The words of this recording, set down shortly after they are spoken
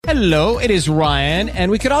Hello, it is Ryan,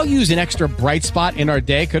 and we could all use an extra bright spot in our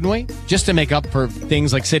day, couldn't we? Just to make up for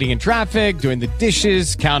things like sitting in traffic, doing the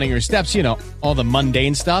dishes, counting your steps, you know, all the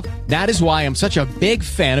mundane stuff. That is why I'm such a big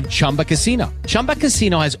fan of Chumba Casino. Chumba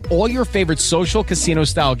Casino has all your favorite social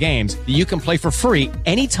casino-style games that you can play for free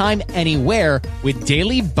anytime, anywhere with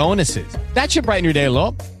daily bonuses. That should brighten your day a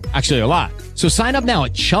little. Actually, a lot. So sign up now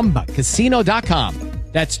at ChumbaCasino.com.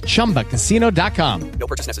 That's ChumbaCasino.com. No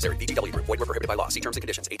purchase necessary. VGW Group. Void where prohibited by law. See terms and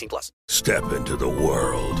conditions. 18+. Step into the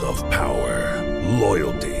world of power,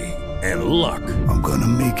 loyalty, and luck. I'm gonna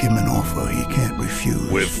make him an offer he can't refuse.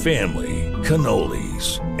 With family,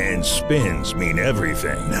 cannolis, and spins mean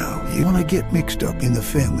everything. Now, you wanna get mixed up in the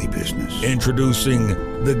family business. Introducing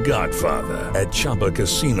The Godfather at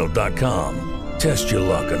ChumbaCasino.com. Test your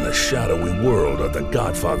luck in the shadowy world of The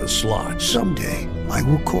Godfather slot. Someday, I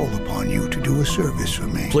will call upon you to do a service for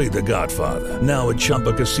me. Play The Godfather, now at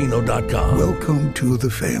ChumbaCasino.com. Welcome to the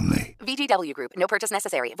family. VGW Group. No purchase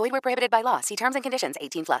necessary. Void where prohibited by law. See terms and conditions.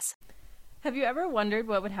 18+. Have you ever wondered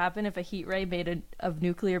what would happen if a heat ray made of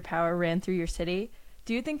nuclear power ran through your city?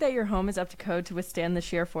 Do you think that your home is up to code to withstand the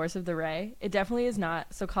sheer force of the ray? It definitely is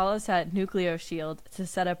not, so call us at Nucleo Shield to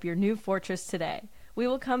set up your new fortress today. We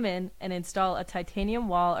will come in and install a titanium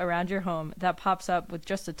wall around your home that pops up with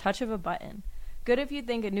just a touch of a button. Good if you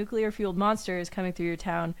think a nuclear-fueled monster is coming through your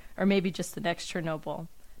town, or maybe just the next Chernobyl.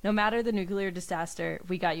 No matter the nuclear disaster,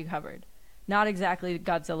 we got you covered. Not exactly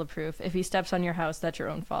Godzilla-proof. If he steps on your house, that's your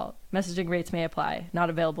own fault. Messaging rates may apply. Not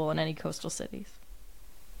available in any coastal cities.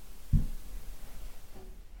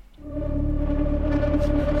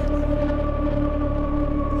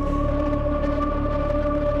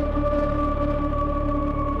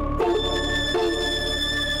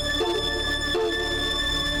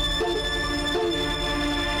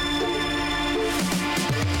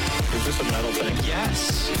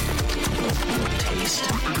 Yes. Taste.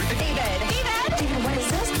 David, what is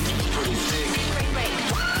this? Pretty big. Wait. I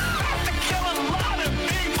have to kill a lot of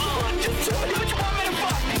people. Just tell me what you want me to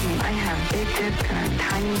fuck. I have big tits and a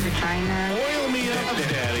tiny vagina. Oil me up,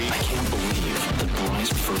 Daddy. I can't believe the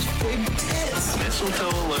boys first big tits.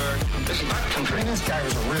 Mistletoe alert. This is not country. This guy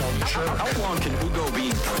was a real jerk. How long can Ugo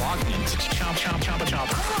be pregnant? Chomp, chomp, chomp, chomp.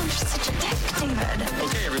 Oh, she's such a dick, David.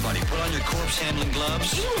 Okay, everybody, put on your corpse handling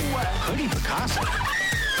gloves. Ew. Hoodie Picasso.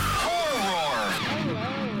 Horror.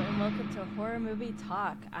 Hello, and welcome to Horror Movie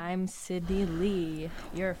Talk. I'm Sydney Lee,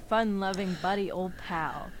 your fun-loving buddy old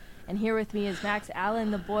pal. And here with me is Max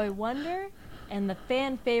Allen, the boy wonder, and the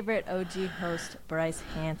fan-favorite OG host, Bryce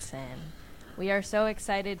Hanson. We are so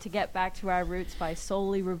excited to get back to our roots by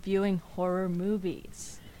solely reviewing horror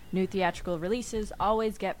movies. New theatrical releases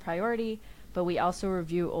always get priority, but we also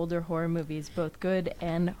review older horror movies, both good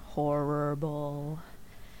and horrible.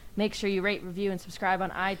 Make sure you rate, review, and subscribe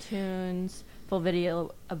on iTunes. Full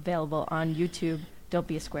video available on YouTube. Don't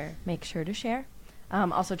be a square. Make sure to share.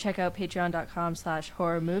 Also check out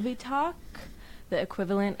patreon.com/horrormovietalk, the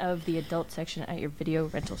equivalent of the adult section at your video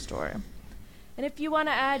rental store. And if you want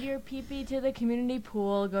to add your PP to the community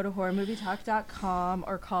pool, go to horrormovietalk.com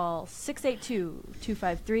or call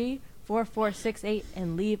 682-253-4468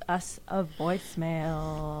 and leave us a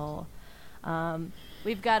voicemail.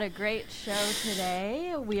 We've got a great show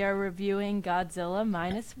today. We are reviewing Godzilla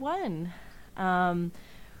 -1.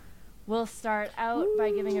 We'll start out by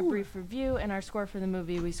giving a brief review and our score for the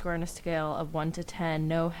movie. We score on a scale of 1 to 10.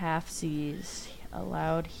 No half C's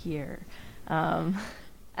allowed here. I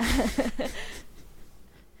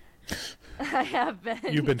have been.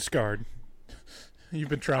 You've been scarred. You've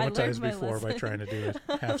been traumatized before by trying to do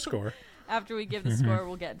a half score. After we give the score,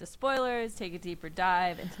 we'll get into spoilers, take a deeper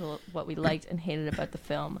dive into what we liked and hated about the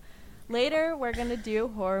film. Later, we're going to do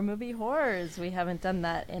horror movie horrors. We haven't done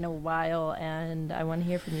that in a while, and I want to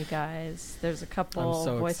hear from you guys. There's a couple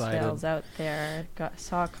voicemails out there.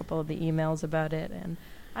 Saw a couple of the emails about it, and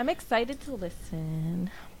I'm excited to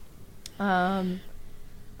listen. All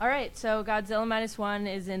right, so Godzilla -1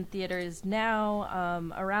 is in theaters now.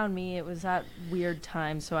 Around me, it was at weird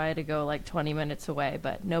time, so I had to go like 20 minutes away,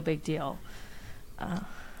 but no big deal.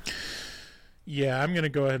 Yeah, I'm going to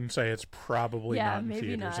go ahead and say it's probably not in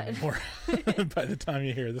theaters anymore by the time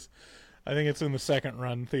you hear this. I think it's in the second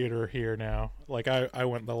run theater here now. Like I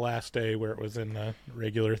went the last day where it was in the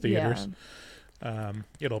regular theaters. Yeah.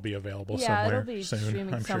 It'll be available somewhere it'll be soon,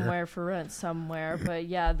 streaming I'm somewhere sure. for rent somewhere. But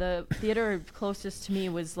yeah, the theater closest to me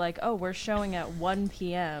was like, oh, we're showing at 1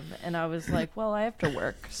 p.m. And I was like, well, I have to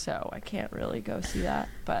work, so I can't really go see that.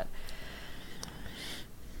 But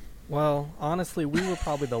well, honestly, we were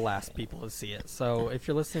probably the last people to see it. So if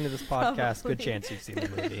you're listening to this podcast, Probably. good chance you've seen the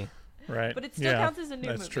movie. Right. But it still counts as a new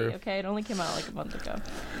movie, true. okay? It only came out like a month ago.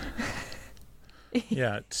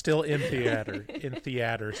 Yeah, still in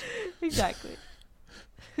theaters. Exactly.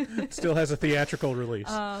 Still has a theatrical release.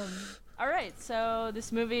 All right, so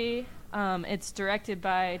this movie, it's directed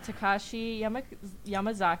by Takashi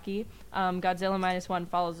Yamazaki. Godzilla Minus One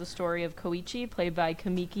follows the story of Koichi, played by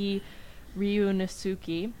Kamiki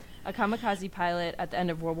Ryunosuke, a kamikaze pilot at the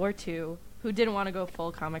end of World War II, who didn't want to go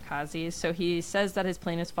full kamikaze, so he says that his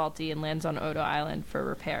plane is faulty and lands on Odo Island for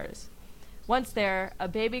repairs. Once there, a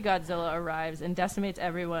baby Godzilla arrives and decimates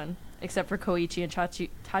everyone, except for Koichi and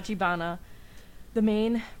Tachibana, the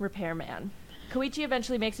main repairman. Koichi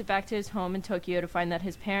eventually makes it back to his home in Tokyo to find that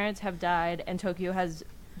his parents have died and Tokyo has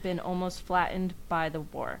been almost flattened by the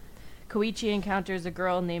war. Koichi encounters a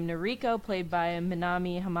girl named Noriko, played by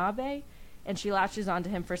Minami Hamabe, and she latches onto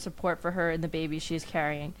him for support for her and the baby she is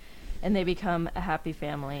carrying, and they become a happy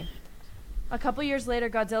family. A couple years later,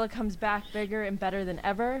 Godzilla comes back bigger and better than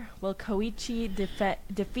ever. Will Koichi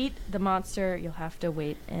defeat the monster? You'll have to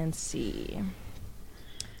wait and see.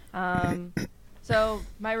 So,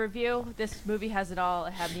 my review, this movie has it all.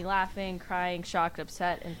 It had me laughing, crying, shocked,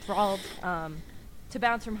 upset, enthralled. To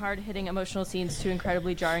bounce from hard-hitting emotional scenes to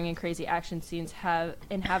incredibly jarring and crazy action scenes have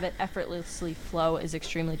it effortlessly flow is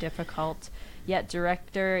extremely difficult, yet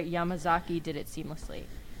director Yamazaki did it seamlessly.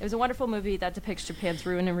 It was a wonderful movie that depicts Japan's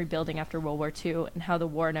ruin and rebuilding after World War II and how the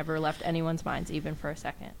war never left anyone's minds even for a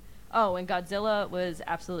second. Oh, and Godzilla was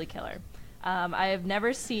absolutely killer. I have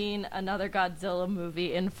never seen another Godzilla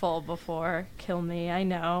movie in full before. Kill me, I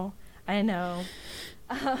know.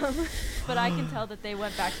 But I can tell that they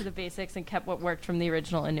went back to the basics and kept what worked from the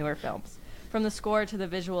original and newer films. From the score to the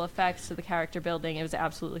visual effects to the character building, it was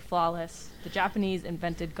absolutely flawless. The Japanese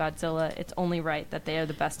invented Godzilla. It's only right that they are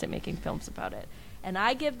the best at making films about it. And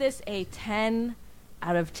I give this a 10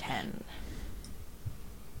 out of 10.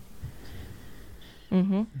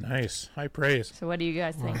 Mm-hmm. Nice. High praise. So what do you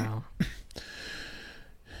guys think? Wow.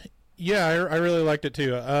 Yeah, I really liked it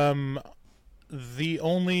too. The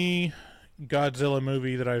only Godzilla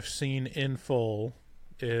movie that I've seen in full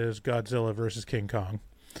is Godzilla versus King Kong.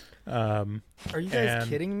 Are you guys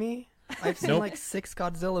kidding me? I've seen Nope. like 6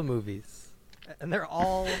 Godzilla movies, and they're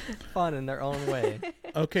all fun in their own way.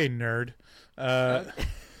 Okay, nerd.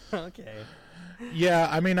 Okay. Yeah,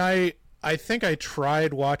 I mean, I think I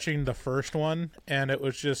tried watching the first one, and it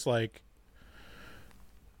was just like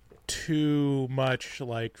too much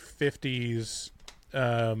like 50s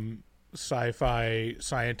sci-fi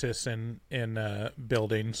scientists in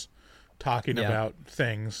buildings talking about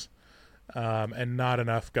things, and not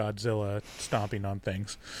enough Godzilla stomping on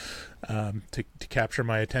things to capture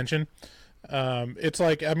my attention. It's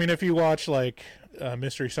like, I mean, if you watch like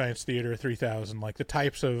Mystery Science Theater 3000, like the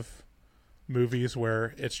types of movies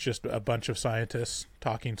where it's just a bunch of scientists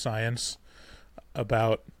talking science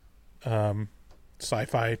about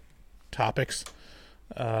sci-fi topics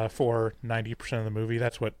for 90% of the movie,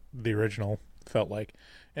 that's what the original felt like.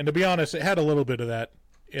 And to be honest, it had a little bit of that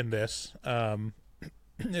in this.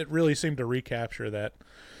 It really seemed to recapture that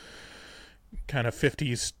kind of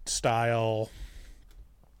 50s style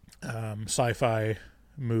sci-fi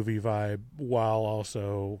movie vibe, while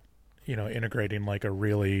also, integrating like a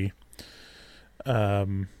really a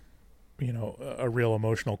real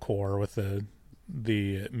emotional core with the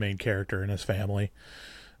main character and his family,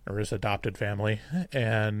 or his adopted family.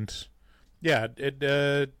 And yeah, it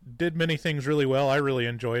did many things really well. I really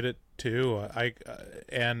enjoyed it too.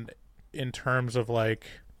 And in terms of like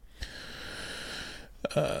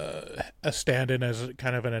a stand-in as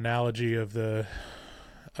kind of an analogy of the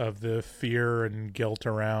fear and guilt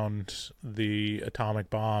around the atomic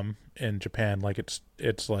bomb in Japan, like it's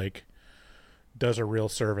like does a real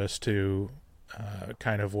service to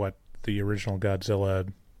kind of what the original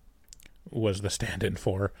Godzilla was the stand-in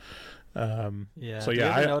for. Yeah. So Do yeah,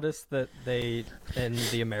 you ever notice that they, in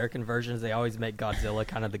the American versions, they always make Godzilla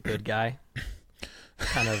kind of the good guy?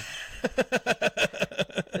 It's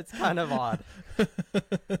kind of odd.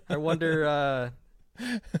 I wonder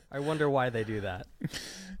why they do that.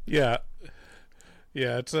 Yeah,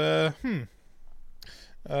 it's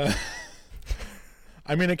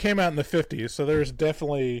I mean, it came out in the 50s, so there's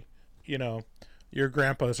definitely, your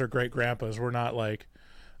grandpas or great grandpas were not like,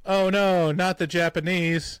 oh no, not the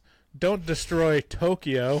Japanese, don't destroy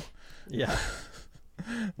Tokyo. Yeah.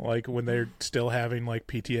 Like when they're still having like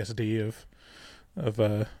PTSD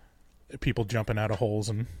of people jumping out of holes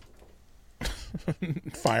and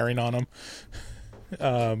firing on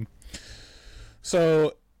them.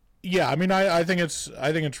 So yeah, I mean, I think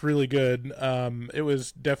it's really good. It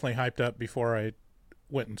was definitely hyped up before I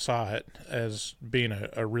went and saw it as being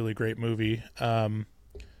a really great movie. I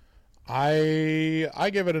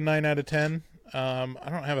give it a 9 out of 10. I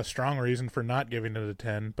don't have a strong reason for not giving it a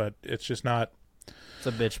 10, but it's just not. It's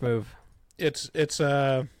a bitch move. It's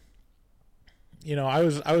I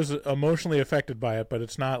was emotionally affected by it, but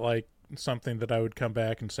it's not like something that I would come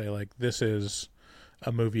back and say like this is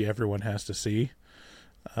a movie everyone has to see.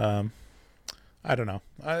 I don't know.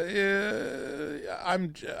 I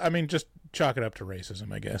mean, just chalk it up to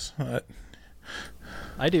racism, I guess.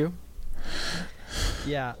 I do.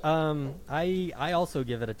 Yeah. I also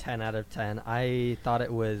give it a 10 out of 10. I thought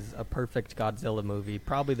it was a perfect Godzilla movie.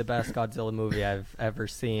 Probably the best Godzilla movie I've ever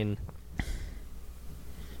seen.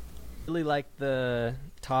 Really like the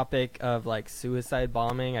topic of like suicide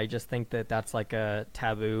bombing. I just think that that's like a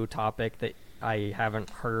taboo topic that I haven't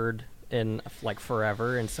heard in like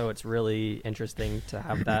forever, and so it's really interesting to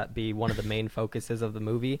have that be one of the main focuses of the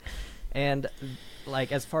movie. And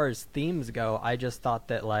like as far as themes go, I just thought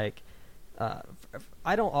that like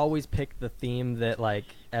I don't always pick the theme that like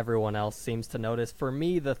everyone else seems to notice. For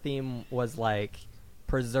me, the theme was like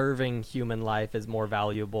preserving human life is more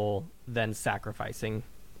valuable than sacrificing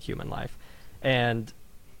human life, and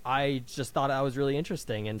I just thought that was really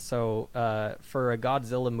interesting. And so for a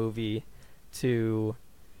Godzilla movie to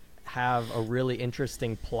have a really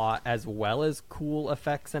interesting plot as well as cool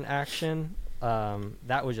effects and action,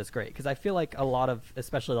 that was just great, because I feel like a lot of,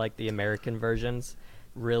 especially like the American versions,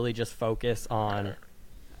 really just focus on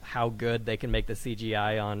how good they can make the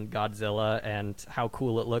CGI on Godzilla and how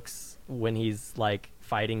cool it looks when he's like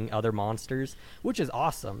fighting other monsters, which is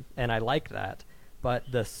awesome, and I like that.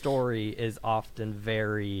 But the story is often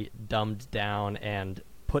very dumbed down and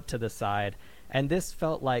put to the side, and this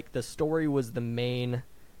felt like the story was the main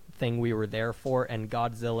thing we were there for, and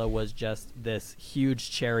Godzilla was just this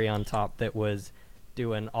huge cherry on top that was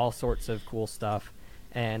doing all sorts of cool stuff.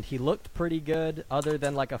 And he looked pretty good, other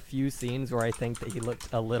than like a few scenes where I think that he looked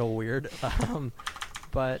a little weird.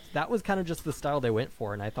 But that was kind of just the style they went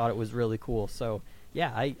for, and I thought it was really cool. So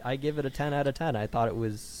yeah, I give it a 10 out of 10. I thought it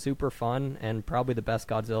was super fun and probably the best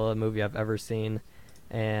Godzilla movie I've ever seen,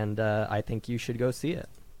 and I think you should go see it.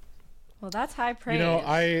 Well, that's high praise. You know,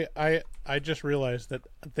 I just realized that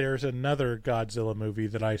there's another Godzilla movie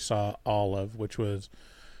that I saw all of, which was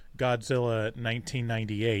Godzilla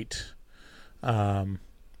 1998,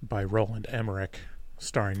 by Roland Emmerich,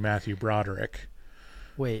 starring Matthew Broderick.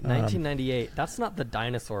 Wait, 1998? That's not the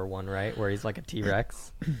dinosaur one, right? Where he's like a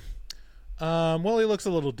T-Rex? Well, he looks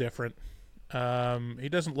a little different. He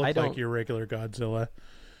doesn't look like your regular Godzilla,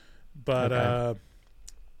 but okay.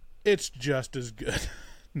 It's just as good.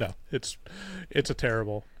 No, it's a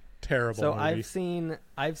terrible movie.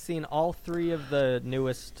 I've seen all three of the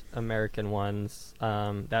newest American ones.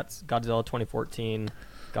 That's Godzilla 2014,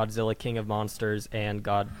 Godzilla King of Monsters, and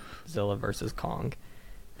Godzilla vs. Kong.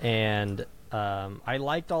 And I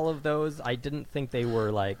liked all of those. I didn't think they were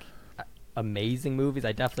like amazing movies.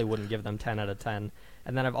 I definitely wouldn't give them 10 out of 10.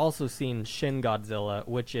 And then I've also seen Shin Godzilla,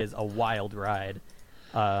 which is a wild ride.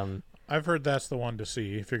 I've heard that's the one to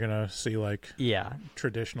see if you're gonna see like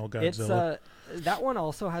traditional Godzilla. That one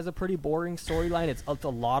also has a pretty boring storyline. It's a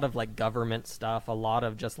lot of like government stuff, a lot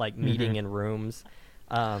of just like meeting in rooms.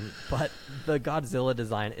 But the Godzilla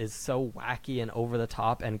design is so wacky and over the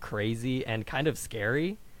top and crazy and kind of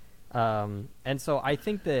scary. And so I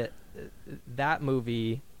think that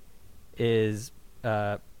movie is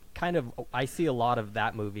kind of, I see a lot of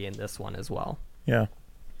that movie in this one as well. Yeah.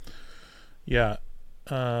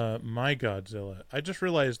 My Godzilla. I just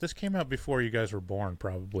realized this came out before you guys were born,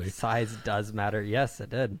 probably. Size does matter. Yes, it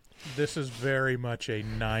did. This is very much a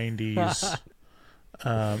 90s.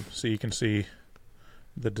 So you can see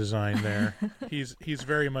the design there. He's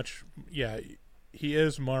very much, he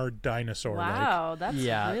is more dinosaur-like. Wow, that's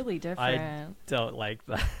really different. I don't like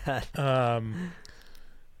that.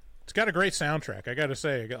 It's got a great soundtrack, I gotta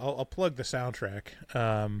say. I'll plug the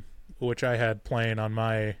soundtrack, which I had playing on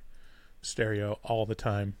my stereo all the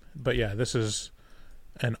time. But yeah, this is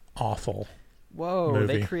an awful movie.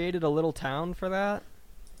 They created a little town for that?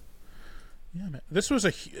 Yeah, man. This was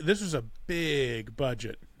a big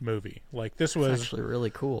budget movie. Like this was actually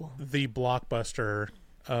really cool. The blockbuster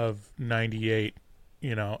of 98,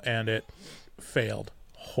 and it failed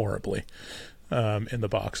horribly in the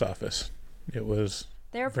box office. It was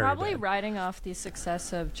They were probably riding off the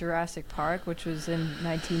success of Jurassic Park, which was in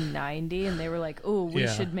 1990, and they were like, "Oh, we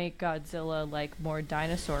should make Godzilla like more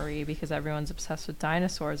dinosaur-y because everyone's obsessed with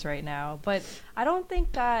dinosaurs right now." But I don't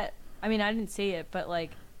think that. I mean, I didn't see it, but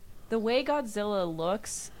like the way Godzilla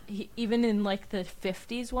looks, even in like the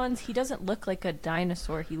 50s ones, he doesn't look like a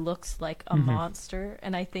dinosaur. He looks like a monster,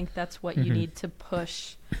 and I think that's what you need to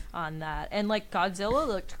push on that. And like Godzilla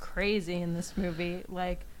looked crazy in this movie,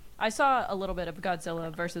 like. I saw a little bit of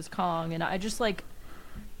Godzilla versus Kong, and I just like,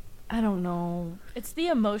 I don't know. It's the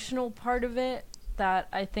emotional part of it that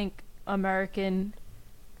I think American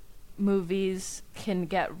movies can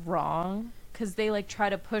get wrong, because they like try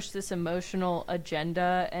to push this emotional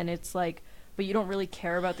agenda, and it's like, but you don't really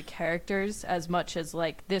care about the characters as much as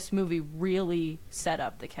like this movie really set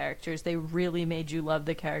up the characters. They really made you love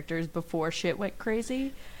the characters before shit went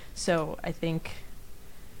crazy. So I think,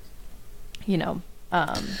 yeah.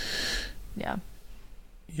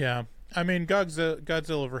 Yeah. I mean,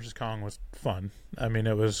 Godzilla versus Kong was fun. I mean,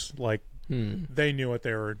 it was like they knew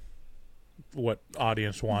what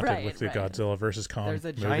audience wanted with the Godzilla versus Kong There's a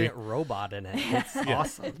movie. giant robot in it. It's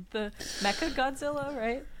awesome. The Mecha Godzilla,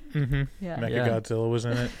 right? Mm-hmm. Yeah. Mecha Godzilla was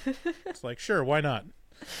in it. It's like, sure, why not?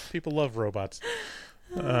 People love robots.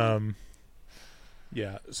 Yeah.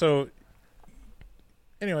 So,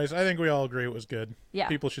 anyways, I think we all agree it was good. Yeah.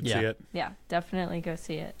 People should see it. Yeah, definitely go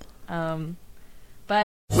see it.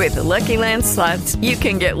 With the Lucky Land Slots, you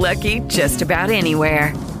can get lucky just about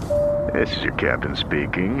anywhere. This is your captain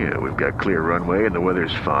speaking. We've got clear runway and the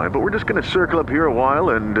weather's fine, but we're just going to circle up here a while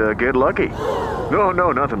and get lucky.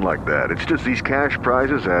 No, nothing like that. It's just these cash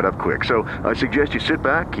prizes add up quick. So I suggest you sit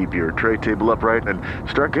back, keep your tray table upright, and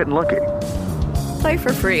start getting lucky. Play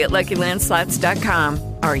for free at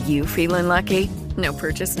LuckyLandSlots.com. Are you feeling lucky? No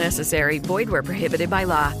purchase necessary. Void where prohibited by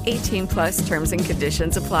law. 18+ terms and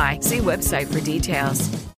conditions apply. See website for details.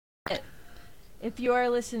 If you are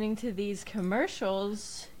listening to these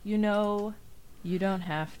commercials, you know you don't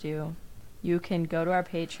have to. You can go to our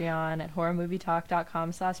Patreon at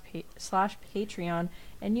horrormovietalk.com/Patreon,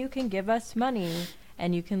 and you can give us money,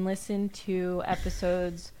 and you can listen to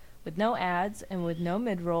episodes with no ads and with no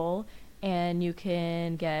mid-roll, and you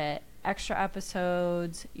can get extra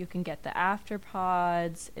episodes, you can get the after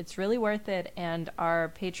pods. It's really worth it. And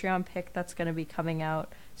our Patreon pick that's going to be coming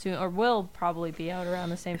out soon, or will probably be out around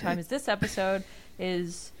the same time as this episode,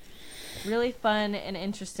 is really fun and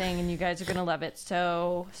interesting, and you guys are going to love it.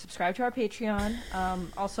 So subscribe to our Patreon.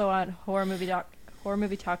 Also on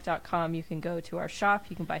horrormovietalk.com, you can go to our shop.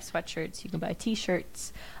 You can buy sweatshirts, you can buy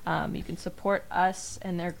t-shirts, you can support us,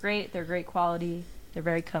 and they're great. They're great quality, they're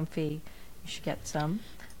very comfy. You should get some.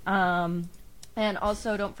 And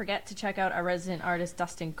also don't forget to check out our resident artist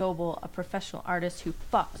Dustin Goebel, a professional artist who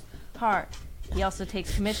fucks hard. He also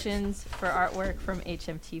takes commissions for artwork from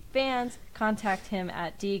HMT fans. Contact him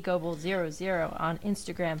at dgoebel00 on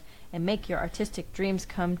Instagram and make your artistic dreams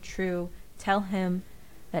come true. Tell him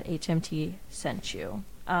that HMT sent you.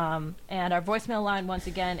 And our voicemail line once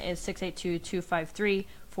again is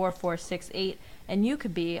 682-253-4468, and you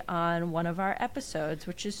could be on one of our episodes,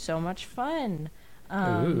 which is so much fun.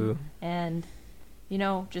 And,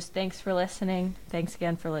 just thanks for listening. Thanks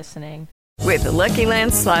again for listening. With the Lucky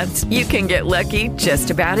Land Slots, you can get lucky just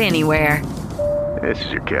about anywhere. This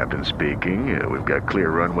is your captain speaking. We've got clear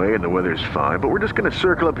runway and the weather's fine, but we're just going to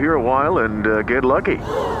circle up here a while and get lucky.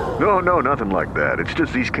 No, nothing like that. It's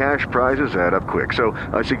just these cash prizes add up quick. So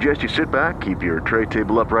I suggest you sit back, keep your tray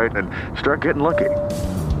table upright, and start getting lucky.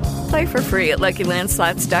 Play for free at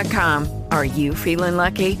LuckyLandSlots.com. Are you feeling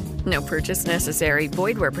lucky? No purchase necessary.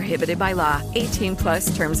 Void where prohibited by law.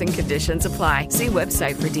 18+ terms and conditions apply. See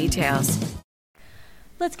website for details.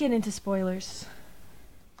 Let's get into spoilers.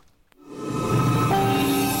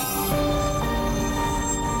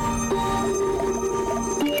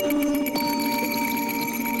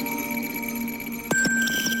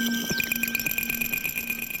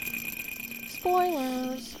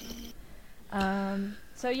 Spoilers.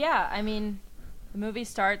 So yeah, I mean, the movie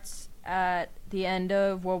starts at the end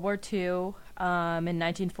of World War II, in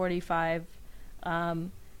 1945.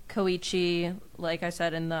 Koichi, like I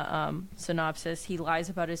said in the synopsis, he lies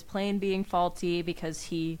about his plane being faulty because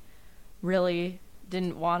he really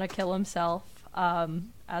didn't want to kill himself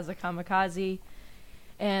as a kamikaze.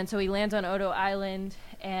 And so he lands on Odo Island,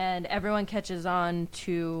 and everyone catches on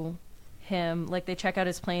to him. Like, they check out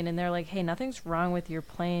his plane, and they're like, hey, nothing's wrong with your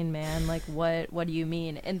plane, man. Like, what do you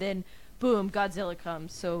mean? And then, boom, Godzilla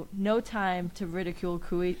comes. So no time to ridicule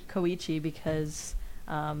Koichi, because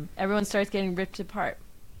everyone starts getting ripped apart.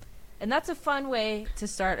 And that's a fun way to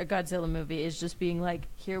start a Godzilla movie, is just being like,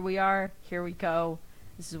 here we are, here we go,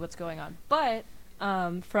 this is what's going on. But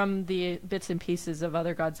from the bits and pieces of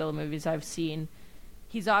other Godzilla movies I've seen,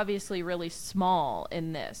 he's obviously really small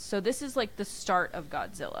in this. So this is like the start of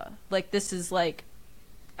Godzilla. Like, this is like,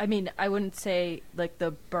 I mean, I wouldn't say like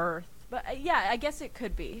the birth, but yeah, I guess it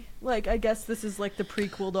could be. Like, I guess this is like the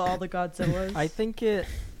prequel to all the Godzillas. I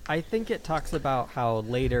think it talks about how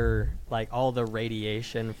later, like, all the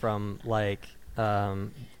radiation from like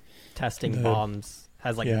testing bombs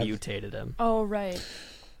has like mutated him. Oh, right.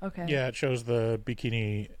 Okay. Yeah, it shows the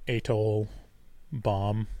Bikini Atoll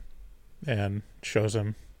bomb and shows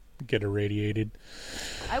him get irradiated.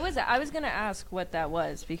 I was gonna ask what that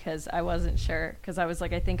was because I wasn't sure, because I was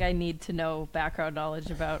like, I think I need to know background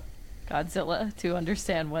knowledge about Godzilla to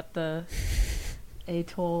understand what the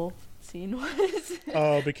atoll scene was.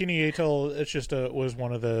 Oh, Bikini Atoll, it's just was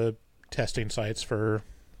one of the testing sites for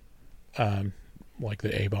like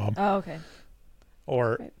the A-bomb. Oh, okay.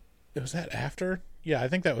 Or was that after? Yeah, I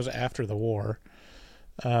think that was after the war.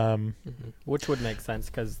 Which would make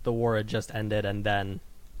sense because the war had just ended and then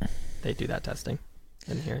they do that testing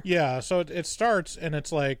in here. Yeah, so it starts and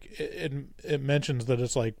it's like it mentions that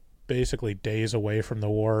it's like basically days away from the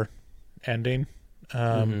war ending.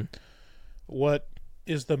 What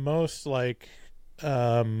is the most like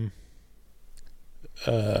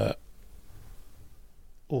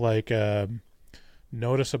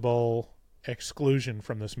noticeable exclusion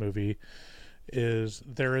from this movie is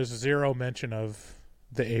there is zero mention of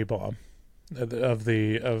the A-bomb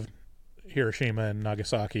of Hiroshima and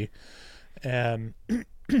Nagasaki, and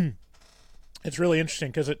it's really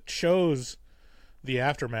interesting because it shows the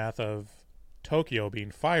aftermath of Tokyo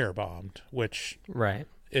being firebombed, which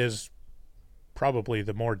is probably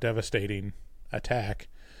the more devastating attack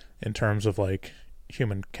in terms of like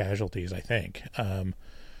human casualties, I think.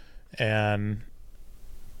 And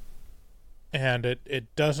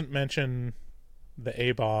it doesn't mention the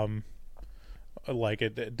A-bomb, like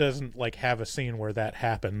it doesn't like have a scene where that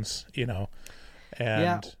happens, you know. And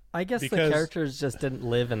yeah, I guess the characters just didn't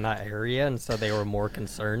live in that area, and so they were more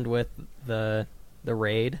concerned with the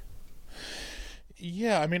raid.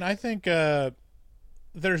 Yeah, I mean, I think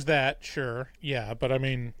there's that, sure, yeah, but I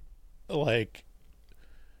mean, like,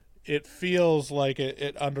 it feels like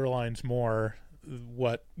it underlines more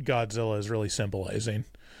what Godzilla is really symbolizing,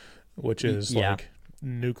 which is like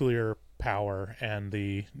nuclear power and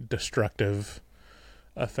the destructive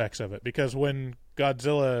effects of it. Because when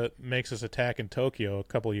Godzilla makes his attack in Tokyo a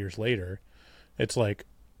couple years later, it's like,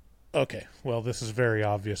 okay, well, this is very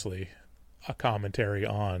obviously a commentary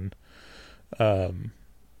on,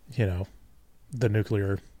 you know, the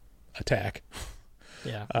nuclear attack.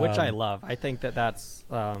 Yeah, which I love. I think that's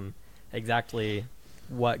exactly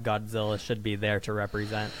what Godzilla should be there to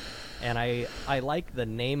represent. And I like the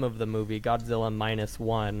name of the movie, Godzilla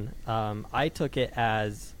 -1. I took it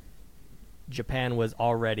as Japan was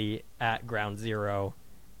already at ground zero,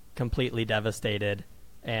 completely devastated,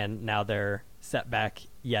 and now they're set back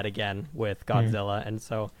yet again with Godzilla. And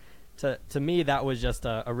so to me, that was just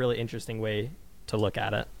a really interesting way to look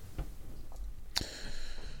at it.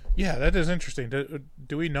 Yeah, that is interesting.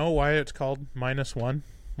 Do we know why it's called -1?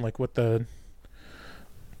 Like what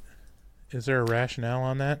is there a rationale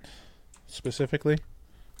on that specifically?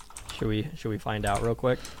 Should we find out real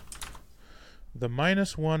quick? The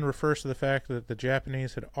 -1 refers to the fact that the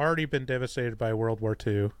Japanese had already been devastated by World War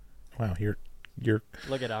II. Wow, you're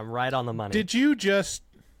look at I'm right on the money. Did you just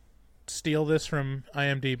steal this from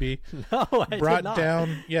IMDb? No, I did not.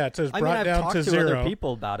 Down. Yeah, it says brought down I've to talked zero. to other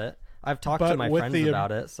people about it. I've talked to my friends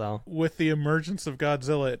about it. So with the emergence of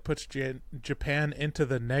Godzilla, it puts Japan into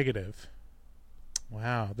the negative.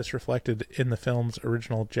 Wow, this reflected in the film's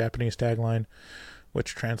original Japanese tagline,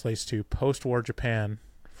 which translates to post-war Japan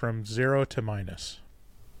from zero to minus.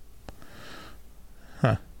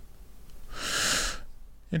 Huh.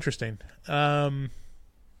 Interesting.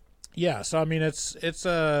 Yeah, so I mean it's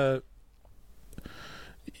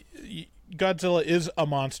Godzilla is a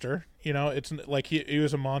monster, you know, it's like he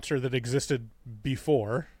was a monster that existed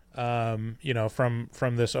before, you know, from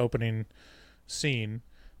this opening scene,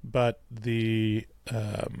 but the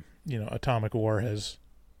you know, atomic war has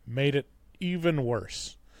made it even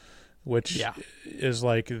worse, which is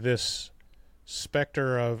like this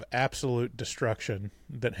specter of absolute destruction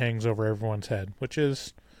that hangs over everyone's head, which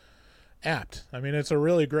is apt. I mean, it's a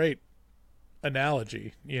really great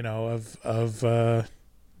analogy, you know, of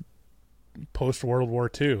post World War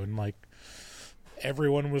II, and like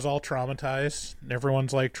everyone was all traumatized, and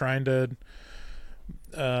everyone's like trying to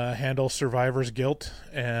handle survivor's guilt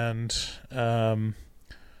and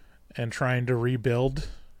trying to rebuild.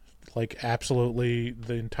 Like absolutely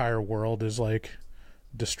the entire world is like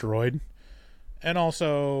destroyed, and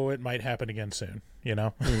also it might happen again soon, you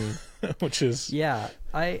know. Which is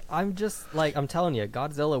I'm just like, I'm telling you,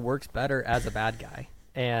 Godzilla works better as a bad guy,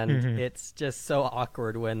 and it's just so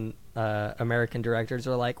awkward when American directors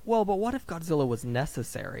are like, well, but what if Godzilla was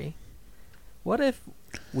necessary? What if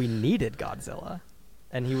we needed Godzilla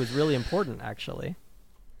and he was really important, actually?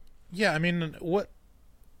 Yeah, I mean,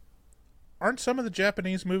 aren't some of the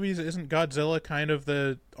Japanese movies, isn't Godzilla kind of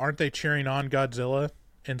aren't they cheering on Godzilla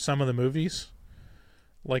in some of the movies?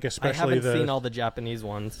 Like, I especially haven't seen all the Japanese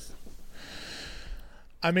ones.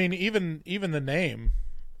 I mean, even the name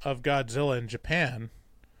of Godzilla in Japan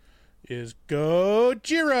is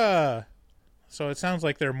Gojira. So it sounds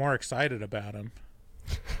like they're more excited about him.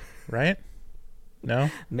 Right?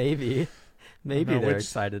 No? Maybe they're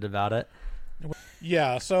excited about it.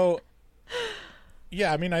 Yeah, so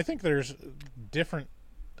yeah, I mean, I think there's different,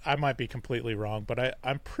 I might be completely wrong, but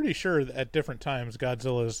I'm pretty sure that at different times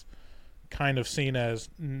Godzilla's kind of seen as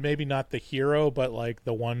maybe not the hero, but like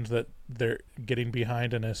the ones that they're getting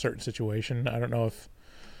behind in a certain situation. I don't know if,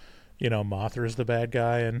 Mothra is the bad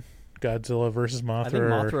guy in Godzilla versus Mothra. I think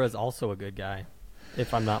Mothra is also a good guy,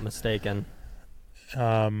 if I'm not mistaken.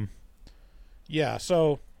 Yeah,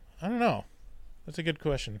 so I don't know. That's a good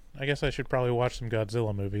question. I guess I should probably watch some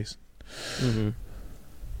Godzilla movies. Mm-hmm.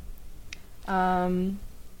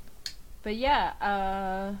 But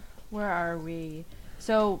yeah, where are we?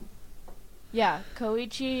 So, yeah,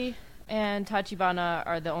 Koichi and Tachibana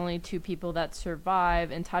are the only two people that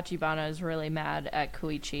survive, and Tachibana is really mad at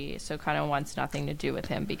Koichi, so kind of wants nothing to do with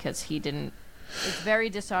him because he didn't. It's very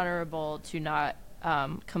dishonorable to not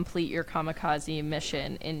complete your kamikaze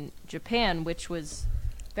mission in Japan, which was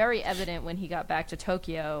very evident when he got back to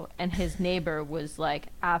Tokyo, and his neighbor was like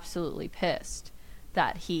absolutely pissed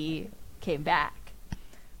that he came back.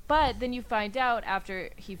 But then you find out,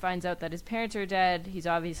 after he finds out that his parents are dead, he's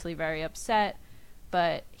obviously very upset,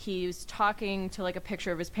 but he was talking to like a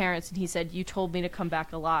picture of his parents, and he said, "You told me to come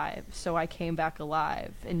back alive, so I came back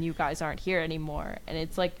alive, and you guys aren't here anymore." And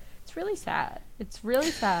it's like, it's really sad. It's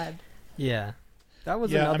really sad. Yeah. That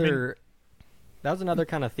was another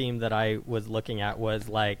kind of theme that I was looking at, was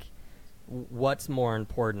like, what's more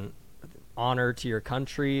important, honor to your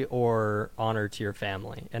country or honor to your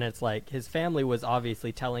family? And it's like, his family was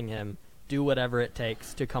obviously telling him, do whatever it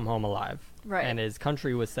takes to come home alive. Right. And his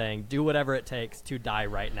country was saying, do whatever it takes to die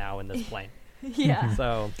right now in this plane. Yeah.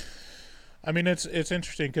 So, I mean, it's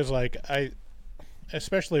interesting because, like,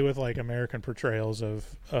 especially with like American portrayals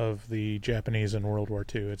of the Japanese in World War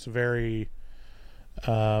II, it's very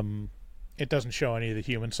it doesn't show any of the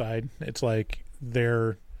human side. It's like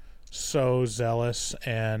they're so zealous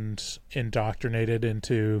and indoctrinated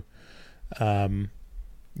into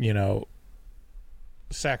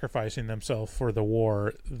sacrificing themselves for the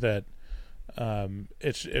war that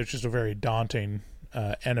it's just a very daunting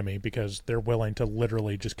enemy, because they're willing to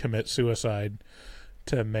literally just commit suicide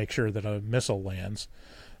to make sure that a missile lands.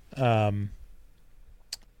 But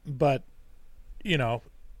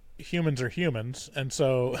humans are humans, and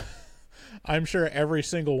so I'm sure every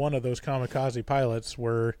single one of those kamikaze pilots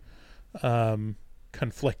were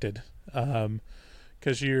conflicted,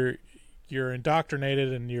 because you're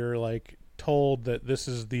indoctrinated and you're like told that this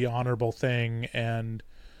is the honorable thing, and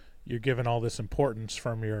you're given all this importance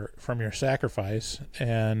from your sacrifice,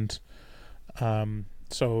 and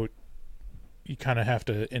so you kind of have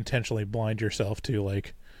to intentionally blind yourself to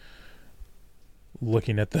like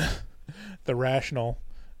looking at the rational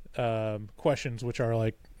questions, which are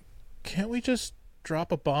like, can't we just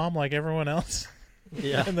drop a bomb like everyone else?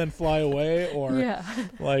 Yeah. And then fly away? Or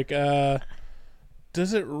like,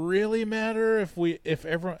 does it really matter if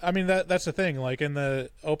everyone, I mean, that's the thing, like in the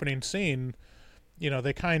opening scene,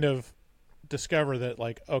 they kind of discover that,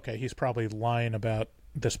 like, okay, he's probably lying about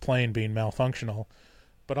this plane being malfunctional,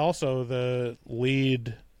 but also the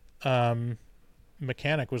lead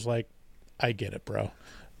mechanic was like, I get it, bro.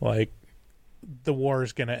 Like, the war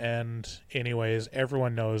is going to end anyways.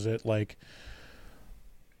 Everyone knows it. Like,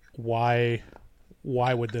 why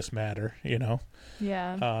would this matter?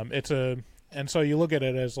 Yeah. And so you look at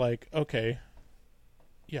it as like, okay,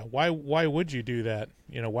 yeah, why would you do that?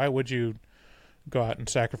 Why would you go out and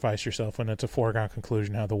sacrifice yourself when it's a foregone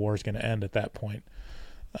conclusion how the war is going to end at that point?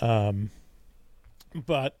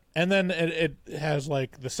 But, and then it has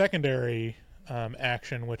like the secondary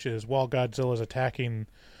action, which is while Godzilla is attacking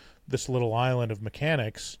this little island of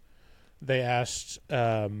mechanics, they asked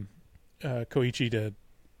Koichi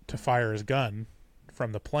to fire his gun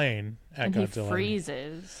from the plane at and Godzilla.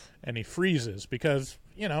 He freezes because,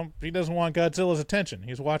 he doesn't want Godzilla's attention.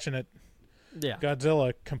 He's watching it. Yeah.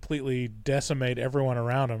 Godzilla completely decimate everyone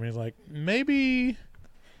around him. He's like, maybe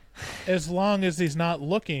as long as he's not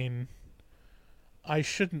looking, I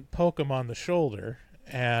shouldn't poke him on the shoulder.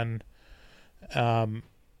 And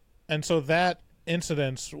so that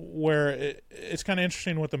incident's where it's kind of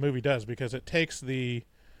interesting what the movie does, because it takes the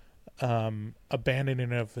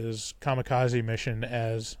abandoning of his kamikaze mission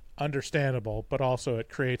as understandable, but also it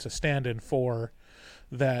creates a stand-in for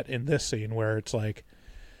that in this scene where it's like,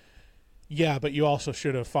 yeah, but you also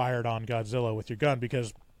should have fired on Godzilla with your gun,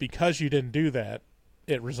 because you didn't do that,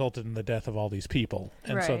 it resulted in the death of all these people.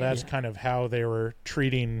 And so Right. that's kind of how they were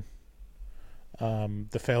treating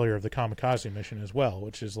the failure of the kamikaze mission as well,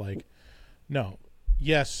 which is like, no,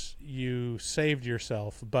 yes, you saved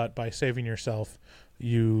yourself, but by saving yourself,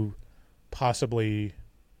 you possibly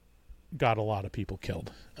got a lot of people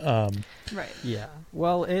killed. Right. Yeah.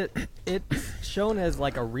 Well, it's shown as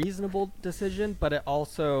like a reasonable decision, but it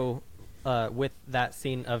also, with that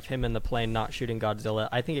scene of him in the plane not shooting Godzilla,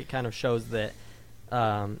 I think it kind of shows that,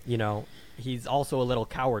 you know, he's also a little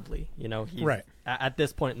cowardly. You know, he's, right. At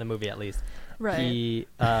this point in the movie, at least. Right.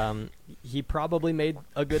 He probably made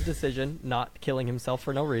a good decision not killing himself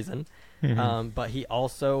for no reason, but he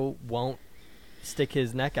also won't stick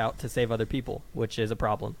his neck out to save other people, which is a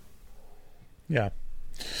problem. Yeah.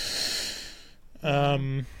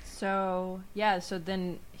 So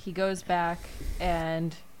then he goes back,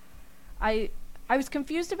 and I was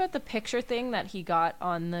confused about the picture thing that he got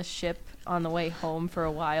on the ship on the way home for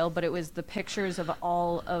a while, but it was the pictures of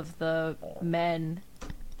all of the men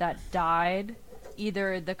that died,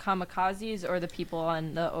 either the kamikazes or the people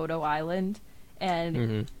on the Odo Island.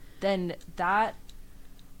 And then that,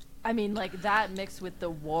 I mean, like, that mixed with the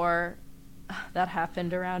war that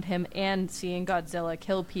happened around him and seeing Godzilla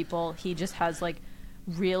kill people, he just has, like,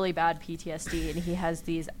 really bad PTSD, and he has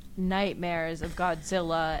these nightmares of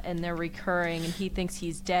Godzilla, and they're recurring, and he thinks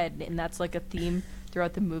he's dead, and that's, like, a theme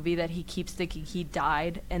throughout the movie, that he keeps thinking he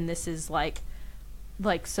died, and this is, like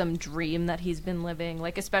some dream that he's been living,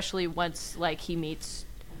 like, especially once, like, he meets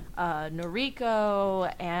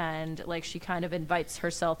Noriko, and, like, she kind of invites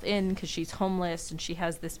herself in because she's homeless, and she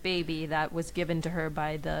has this baby that was given to her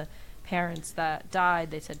by the parents that died.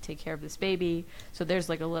 They said, take care of this baby. So there's,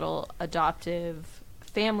 like, a little adoptive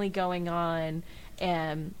family going on,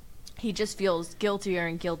 and he just feels guiltier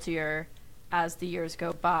and guiltier as the years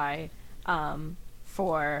go by,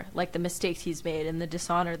 for, like, the mistakes he's made and the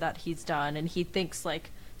dishonor that he's done. And he thinks, like,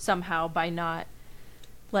 somehow by not,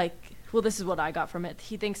 like, well, this is what I got from it.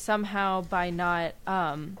 He thinks somehow by not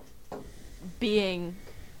being,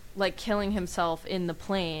 like, killing himself in the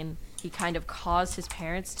plane, he kind of caused his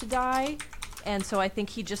parents to die. And so I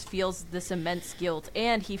think he just feels this immense guilt,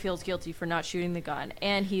 and he feels guilty for not shooting the gun,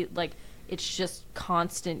 and he, like, it's just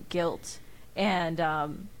constant guilt, and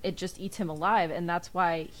it just eats him alive. And that's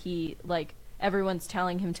why he, like, everyone's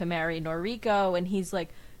telling him to marry Noriko, and he's like,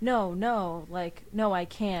 no, like, no, I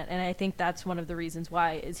can't. And I think that's one of the reasons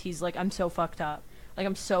why, is he's like, I'm so fucked up. Like,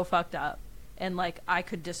 I'm so fucked up. And, like, I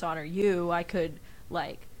could dishonor you. I don't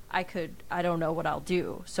know what I'll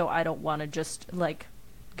do. So I don't want to just, like,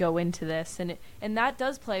 go into this. And that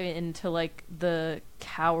does play into, like, the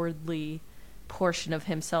cowardly portion of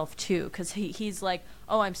himself, too. Because he's like,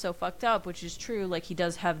 oh, I'm so fucked up, which is true. Like, he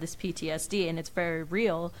does have this PTSD, and it's very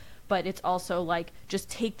real. But it's also, like, just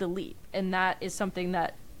take the leap. And that is something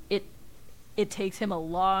that it takes him a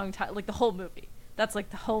long time. Like, the whole movie. That's, like,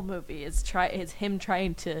 the whole movie is him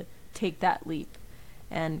trying to take that leap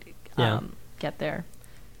and get there.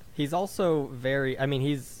 He's also very, I mean,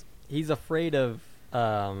 he's afraid of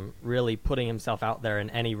really putting himself out there in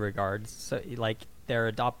any regards. So, like, their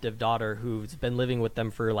adoptive daughter, who's been living with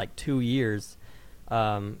them for, like, 2 years,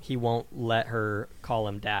 he won't let her call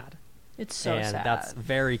him dad. It's so sad. And that's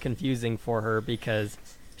very confusing for her, because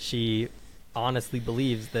she honestly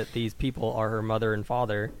believes that these people are her mother and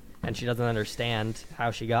father, and she doesn't understand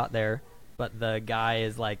how she got there. But the guy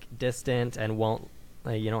is, like, distant and won't,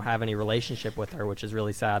 have any relationship with her, which is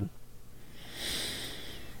really sad.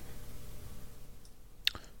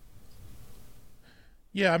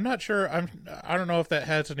 Yeah, I'm not sure. I don't know if that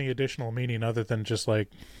has any additional meaning other than just, like,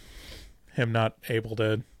 him not able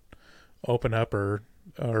to open up or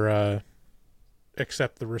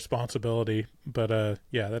accept the responsibility. But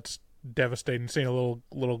yeah, that's devastating, seeing a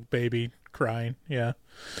little baby crying. Yeah.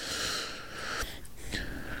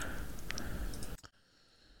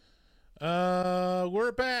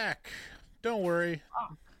 We're back. Don't worry.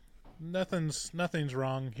 Nothing's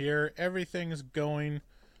wrong here. Everything's going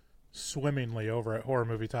swimmingly over at Horror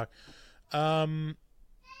Movie Talk. Oh,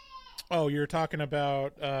 you're talking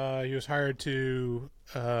about he was hired to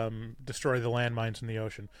destroy the landmines in the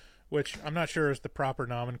ocean, which I'm not sure is the proper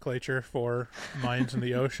nomenclature for mines in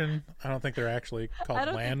the ocean. I don't think they're actually called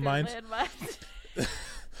landmines.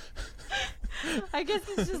 I guess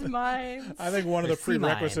it's just mines. I think one of the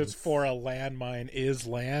prerequisites for a landmine is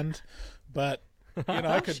land, but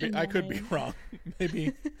I could be wrong.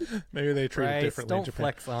 Maybe they treat it differently in Don't Japan.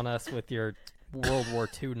 flex on us with your World War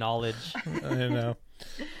II knowledge. I know.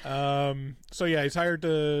 So yeah, he's hired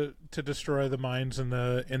to destroy the mines in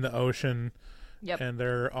the ocean. Yep. And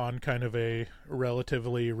they're on kind of a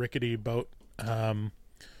relatively rickety boat.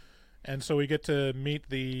 And so we get to meet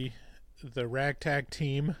the ragtag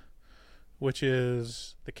team, which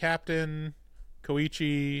is the captain,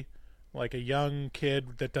 Koichi, like a young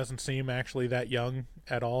kid that doesn't seem actually that young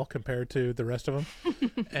at all compared to the rest of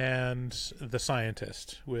them, and the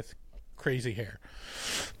scientist with crazy hair.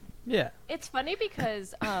 Yeah. It's funny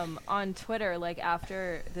because on Twitter, like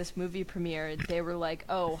after this movie premiered, they were like,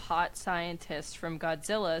 "Oh, hot scientist from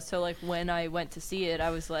Godzilla." So like when I went to see it, I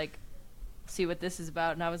was like, "See what this is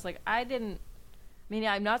about," and I was like, I mean,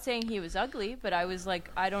 I'm not saying he was ugly, but I was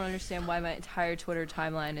like, I don't understand why my entire Twitter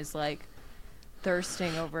timeline is like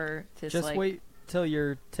thirsting over this. Just like... wait till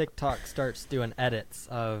your TikTok starts doing edits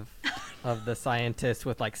of the scientist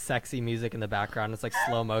with like sexy music in the background. It's like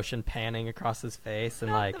slow motion panning across his face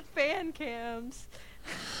and not like the fan cams.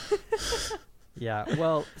 Yeah,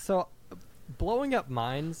 well, so blowing up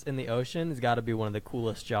mines in the ocean has got to be one of the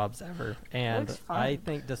coolest jobs ever, and I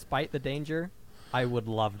think despite the danger, I would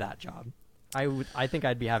love that job. I think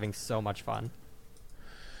I'd be having so much fun.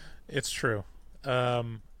 It's true.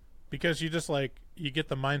 Because you just you get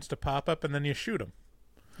the mines to pop up and then you shoot them.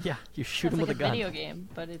 Yeah, you shoot them like with a gun. Video game,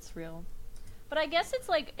 but it's real. But I guess it's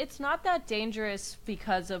like it's not that dangerous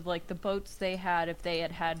because of like the boats they had. If they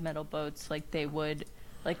had metal boats, like they would,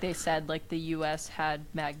 like they said, like the U.S. had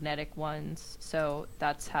magnetic ones, so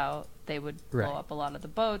that's how they would blow up a lot of the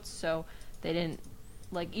boats. So they didn't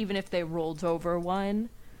even if they rolled over one,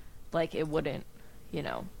 like it wouldn't,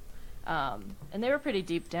 and they were pretty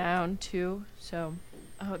deep down too. So,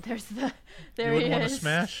 there you he is. Want to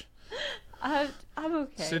smash? I'm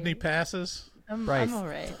okay. Sydney passes. I'm all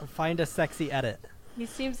right. Find a sexy edit. He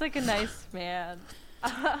seems like a nice man.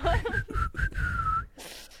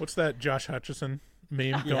 What's that Josh Hutcherson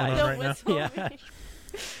meme going on Don't right now? Yeah.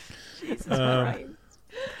 Jesus Christ.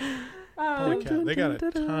 Holy cow. They got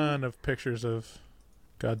a ton of pictures of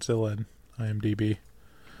Godzilla in IMDb.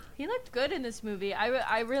 He looked good in this movie.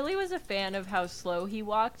 I really was a fan of how slow he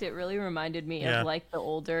walked. It really reminded me of like the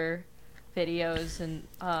older videos and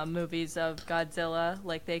movies of Godzilla.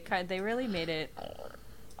 Like they really made it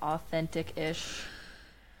authentic-ish.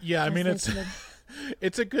 Yeah, I mean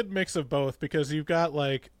it's a good mix of both because you've got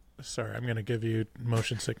sorry, I'm going to give you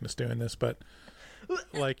motion sickness doing this, but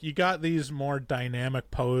you got these more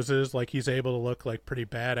dynamic poses, like he's able to look pretty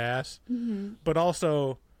badass. Mm-hmm. But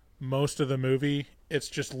also most of the movie it's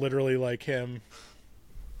just literally like him.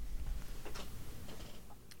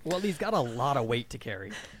 Well, he's got a lot of weight to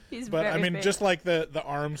carry. But I mean big. just like the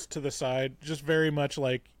arms to the side, just very much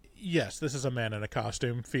like yes, this is a man in a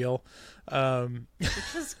costume feel. Which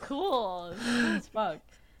is cool. It's cool as fuck.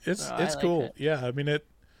 It's cool. It. Yeah, I mean it.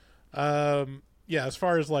 Yeah, as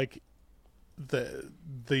far as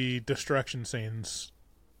the destruction scenes,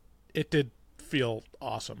 it did feel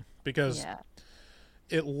awesome because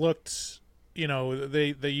it looked,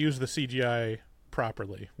 they used the CGI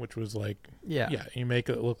properly, which was you make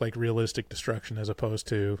it look like realistic destruction as opposed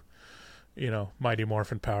to, Mighty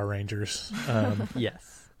Morphin Power Rangers.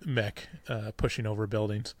 Yes. Mech pushing over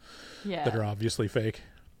buildings that are obviously fake.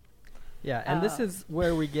 Yeah, and this is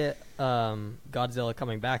where we get Godzilla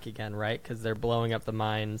coming back again, right? Because they're blowing up the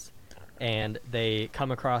mines, and they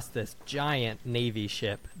come across this giant Navy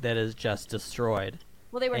ship that is just destroyed.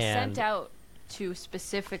 Well, they were sent out to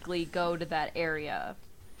specifically go to that area.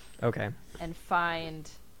 Okay. And find,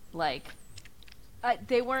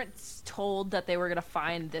 they weren't told that they were going to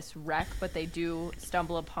find this wreck, but they do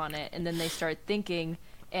stumble upon it, and then they start thinking...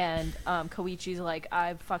 And Koichi's like,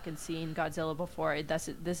 I've fucking seen Godzilla before. This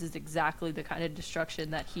is exactly the kind of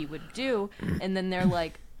destruction that he would do. And then they're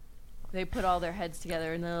like, they put all their heads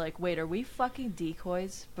together and they're like, wait, are we fucking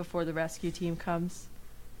decoys before the rescue team comes?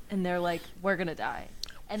 And they're like, we're gonna die.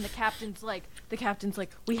 And the captain's like,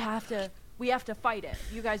 we have to fight it.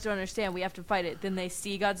 You guys don't understand. We have to fight it. Then they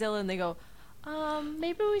see Godzilla and they go,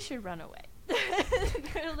 maybe we should run away.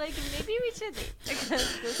 They're like, maybe we should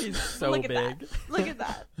leave. He's so Look big. At that. Look at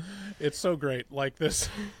that. It's so great. Like this,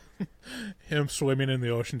 him swimming in the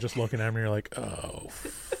ocean, just looking at me. You're like, oh,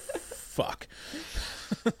 fuck.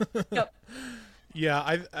 Yep.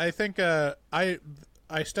 Yeah, I think I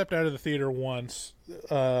stepped out of the theater once.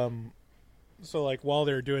 So while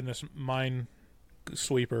they were doing this mine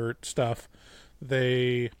sweeper stuff,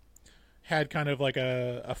 they had kind of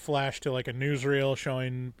a flash to a newsreel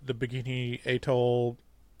showing the Bikini Atoll,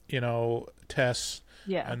 tests.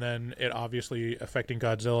 Yeah. And then it obviously affecting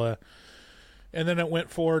Godzilla. And then it went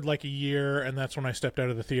forward a year, and that's when I stepped out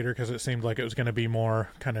of the theater because it seemed like it was going to be more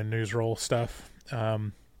kind of newsroll stuff.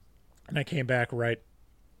 And I came back right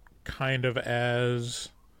kind of as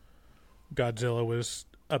Godzilla was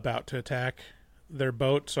about to attack their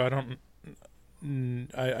boat, so I don't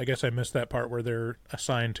I guess I missed that part where they're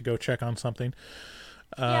assigned to go check on something.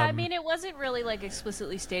 Yeah, I mean, it wasn't really like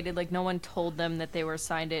explicitly stated. Like, no one told them that they were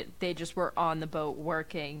assigned it. They just were on the boat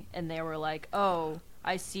working, and they were like, "Oh,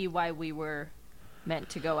 I see why we were meant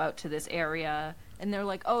to go out to this area." And they're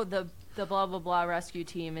like, "Oh, the blah blah blah rescue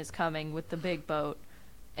team is coming with the big boat,"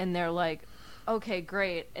 and they're like, "Okay,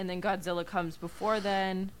 great." And then Godzilla comes before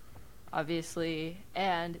then, obviously,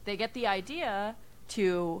 and they get the idea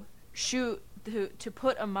to to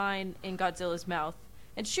put a mine in Godzilla's mouth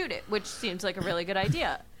and shoot it, which seems like a really good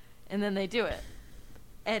idea. And then they do it.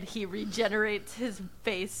 And he regenerates his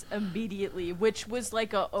face immediately, which was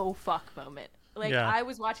like a oh fuck moment. Like, yeah. I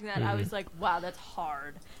was watching that, I was like, wow, that's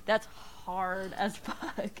hard. That's hard as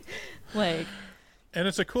fuck. Like, and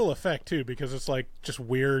it's a cool effect too, because it's like just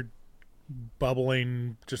weird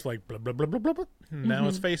bubbling, just like blah blah blah blah blah. Now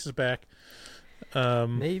his face is back.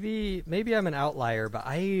 Maybe I'm an outlier, but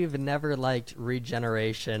I've never liked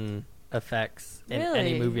regeneration effects in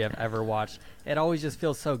any movie I've ever watched. It always just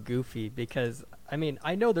feels so goofy because, I mean,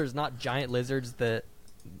 I know there's not giant lizards that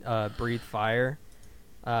breathe fire,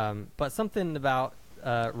 but something about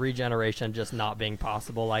regeneration just not being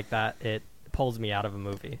possible like that, it pulls me out of a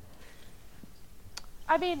movie.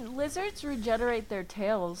 I mean, lizards regenerate their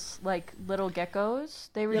tails like little geckos.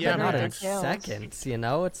 They regenerate not their in tails. seconds, you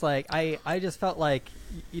know? It's like, I just felt like,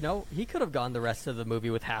 you know, he could have gone the rest of the movie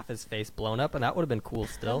with half his face blown up, and that would have been cool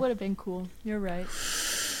still. That would have been cool. You're right.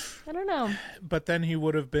 I don't know. But then he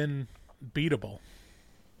would have been beatable,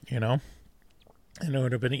 you know? And it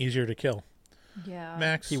would have been easier to kill. Yeah.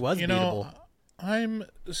 Max, he was beatable. I'm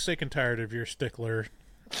sick and tired of your stickler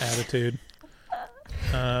attitude.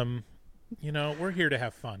 You know, we're here to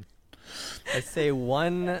have fun. I say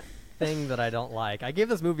one thing that I don't like. I gave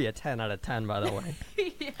this movie a 10 out of 10, by the way.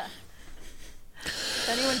 Yeah. If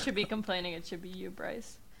anyone should be complaining, it should be you,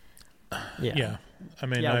 Bryce. Yeah. I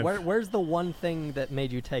mean, where's the one thing that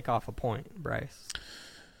made you take off a point, Bryce?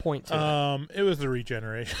 Point to it was the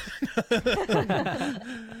regeneration.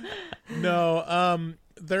 No,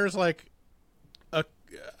 there's like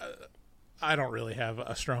I don't really have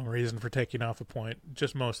a strong reason for taking off a point.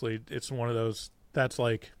 Just mostly it's one of those that's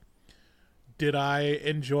like, did I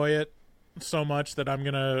enjoy it so much that I'm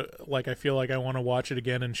gonna, like, I feel like I want to watch it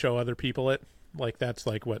again and show other people it? Like, that's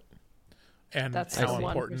like what, and that's how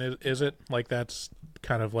important is it? Like, that's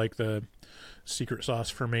kind of like the secret sauce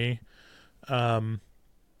for me.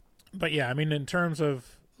 But yeah, I mean, in terms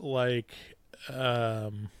of like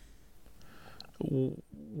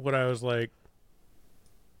what I was like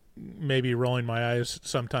maybe rolling my eyes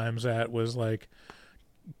sometimes at was like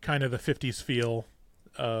kind of the 50s feel,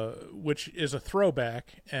 which is a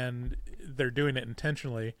throwback, and they're doing it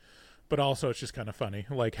intentionally, but also it's just kind of funny,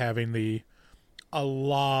 like having a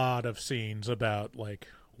lot of scenes about like,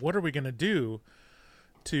 what are we going to do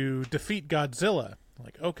to defeat Godzilla?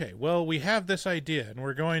 Like, okay, well, we have this idea, and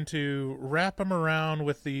we're going to wrap him around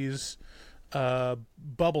with these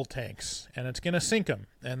bubble tanks, and it's going to sink him,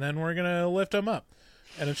 and then we're going to lift him up.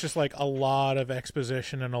 And it's just like a lot of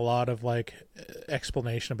exposition and a lot of like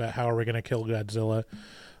explanation about how are we going to kill Godzilla.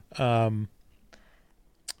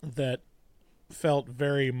 That felt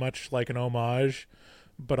very much like an homage,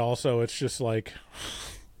 but also it's just like,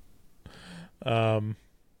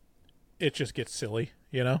 it just gets silly,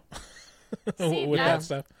 you know? See, with that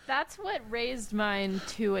stuff. That's what raised mine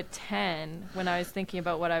to a 10 when I was thinking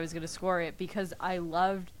about what I was going to score it, because I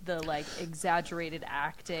loved the like exaggerated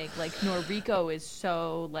acting. Like, Noriko is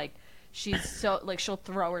so like, she's so like, she'll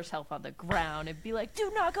throw herself on the ground and be like, "Do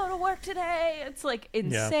not go to work today." It's like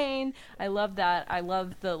insane. Yeah. I love that. I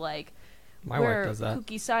love the like, we're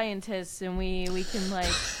kooky scientists, and we can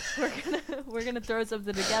like we're gonna throw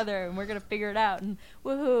something together, and we're gonna figure it out, and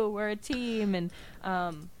woohoo, we're a team. And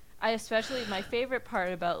I especially, my favorite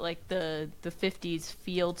part about like the 50s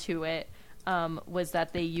feel to it was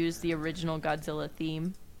that they used the original Godzilla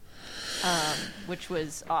theme, which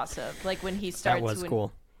was awesome. Like when he starts, that was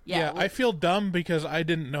cool. Yeah, I feel dumb because I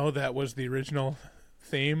didn't know that was the original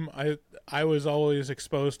theme. I was always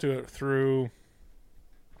exposed to it through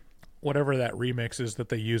whatever that remix is that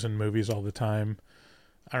they use in movies all the time.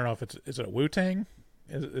 I don't know if is it a Wu-Tang?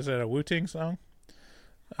 Is it a Wu-Tang song?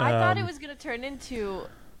 I thought it was going to turn into,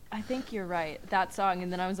 I think you're right, that song,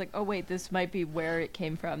 and then I was like, oh wait, this might be where it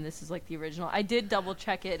came from. This is like the original. I did double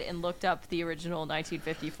check it and looked up the original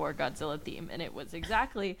 1954 Godzilla theme, and it was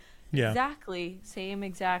exactly same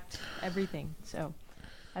exact everything. So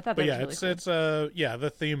I thought that was really cool. It's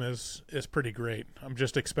the theme is pretty great. I'm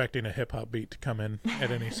just expecting a hip hop beat to come in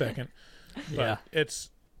at any second. But it's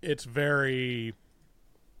very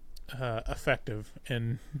effective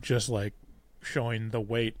in just like showing the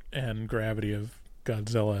weight and gravity of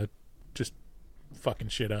Godzilla just fucking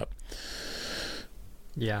shit up.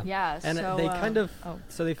 Yeah. Yeah. And so, they kind of go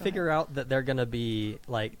figure out that they're gonna be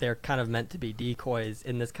like they're kind of meant to be decoys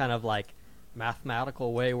in this kind of like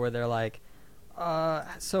mathematical way where they're like,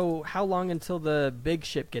 so how long until the big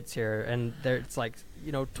ship gets here? And it's like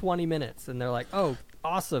 20 minutes, and they're like, oh,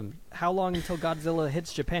 awesome. How long until Godzilla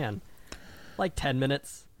hits Japan? Like 10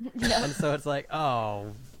 minutes. Yeah. And so it's like,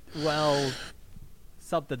 oh, well,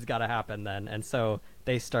 something's got to happen then. And so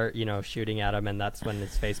they start, shooting at him, and that's when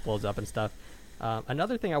his face blows up and stuff.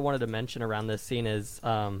 Another thing I wanted to mention around this scene is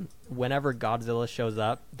whenever Godzilla shows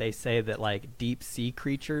up, they say that like deep sea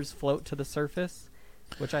creatures float to the surface,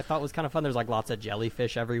 which I thought was kind of fun. There's like lots of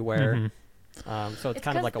jellyfish everywhere. So it's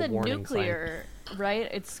kind of like a warning nuclear, sign. Right?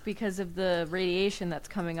 It's because of the radiation that's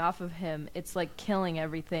coming off of him. It's like killing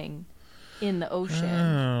everything in the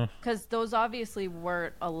ocean. Because those obviously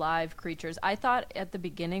weren't alive creatures. I thought at the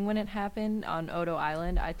beginning when it happened on Odo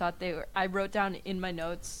Island, I wrote down in my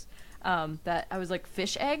notes that I was like,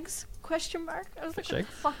 fish eggs? Question mark? I was like, what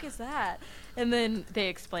the fuck is that? And then they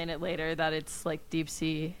explain it later that it's like deep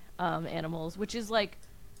sea animals, which is like,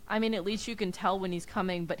 I mean, at least you can tell when he's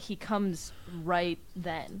coming, but he comes right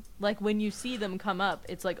then. Like when you see them come up,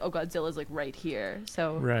 it's like, oh, Godzilla's like right here.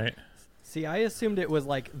 So right. See, I assumed it was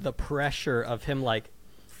like the pressure of him like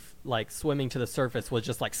swimming to the surface was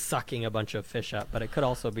just like sucking a bunch of fish up, but it could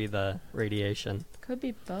also be the radiation. Could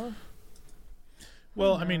be both.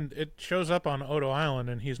 Well, I mean, it shows up on Odo Island,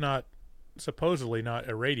 and he's supposedly not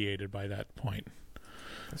irradiated by that point.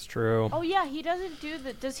 That's true. Oh yeah, he doesn't do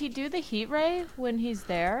the. Does he do the heat ray when he's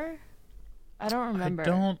there? I don't remember.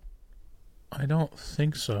 I don't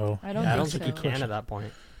think so. I don't think he can at that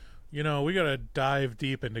point. We gotta dive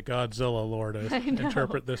deep into Godzilla lore to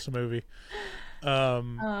interpret this movie.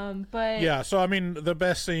 But yeah, so I mean, the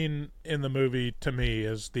best scene in the movie to me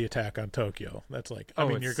is the attack on Tokyo. That's like, I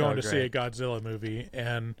mean, you're going to see a Godzilla movie,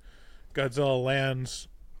 and Godzilla lands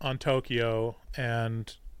on Tokyo,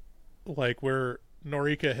 and like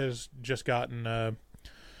Noriko has just gotten a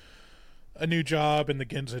new job in the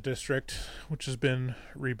Ginza district, which has been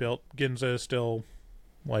rebuilt. Ginza is still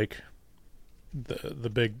like the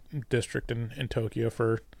big district in Tokyo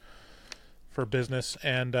for business,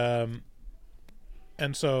 and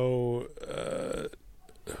so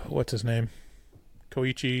what's his name?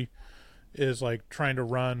 Koichi is like trying to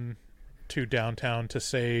run to downtown to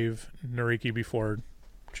save Noriko before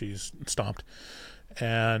she's stomped,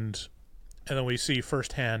 and then we see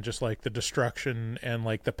firsthand just like the destruction and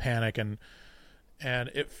like the panic, and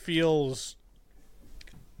it feels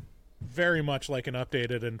very much like an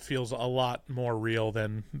updated and feels a lot more real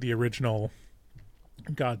than the original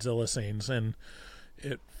Godzilla scenes, and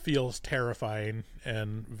it feels terrifying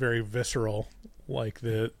and very visceral, like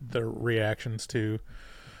the reactions to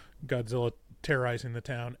Godzilla terrorizing the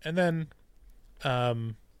town. And then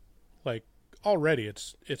like already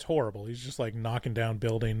it's horrible. He's just like knocking down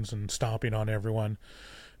buildings and stomping on everyone,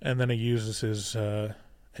 and then he uses his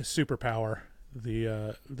superpower,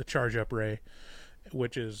 the charge up ray,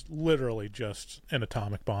 which is literally just an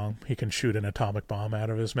atomic bomb. He can shoot an atomic bomb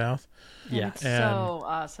out of his mouth. Yeah, it's so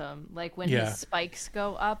awesome. Like when his spikes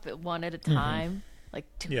go up at one at a time, like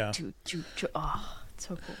two. Oh, it's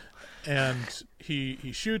so cool. And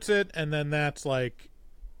he shoots it, and then that's like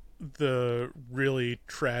the really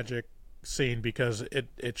tragic scene, because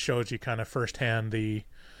it shows you kind of firsthand the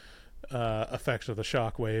effects of the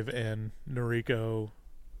shockwave, and Noriko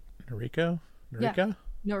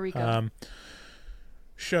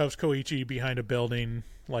shoves Koichi behind a building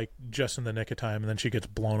like just in the nick of time, and then she gets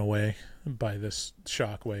blown away by this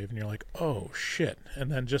shockwave, and you're like, oh shit.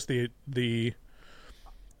 And then just the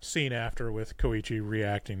scene after with Koichi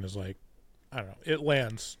reacting is like, I don't know, it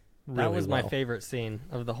lands really That was well. my favorite scene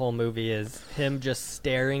of the whole movie, is him just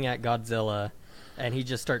staring at Godzilla, and he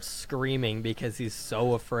just starts screaming because he's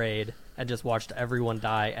so afraid and just watched everyone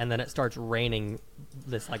die, and then it starts raining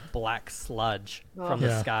this like black sludge from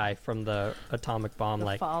the sky from the atomic bomb. The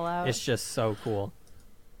like fallout. It's just so cool.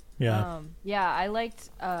 I liked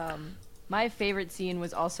my favorite scene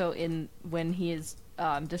was also in when he is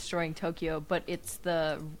destroying Tokyo, but it's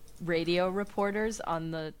the radio reporters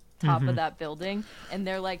on the top of that building, and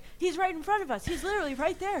they're like, he's right in front of us, he's literally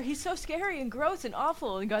right there, he's so scary and gross and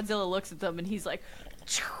awful, and Godzilla looks at them and he's like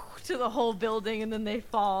to the whole building, and then they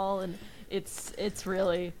fall, and it's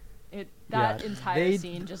really that entire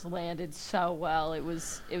scene just landed so well. It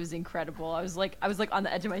was incredible. I was like on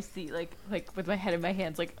the edge of my seat, like with my head in my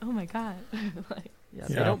hands, like, oh my god.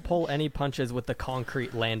 They don't pull any punches with the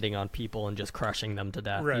concrete landing on people and just crushing them to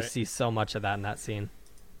death. Right. You see so much of that in that scene.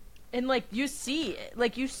 And like you see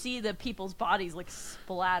the people's bodies like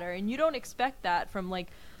splatter, and you don't expect that from like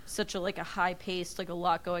such a high paced, like a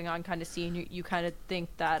lot going on kind of scene. You kind of think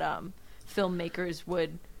that filmmakers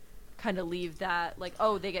would kind of leave that like,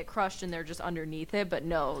 oh, they get crushed and they're just underneath it, but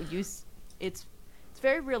no, it's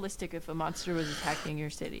very realistic if a monster was attacking your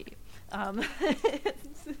city.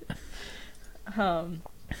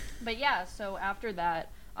 But yeah, so after that,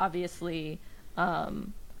 obviously,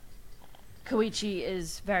 Koichi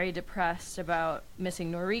is very depressed about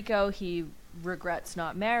missing Noriko. He regrets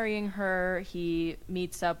not marrying her. He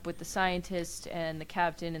meets up with the scientist and the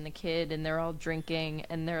captain and the kid, and they're all drinking,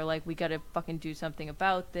 and they're like, we gotta fucking do something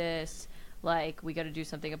about this.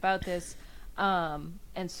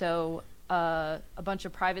 And so a bunch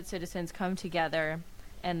of private citizens come together,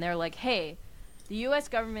 and they're like, hey, the U.S.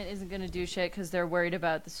 government isn't going to do shit because they're worried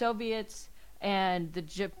about the Soviets, and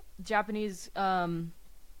the Japanese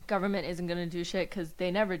government isn't going to do shit because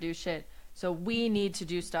they never do shit. So we need to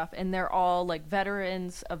do stuff. And they're all like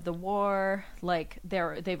veterans of the war. Like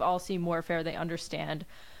they've all seen warfare. They understand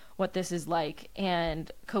what this is like.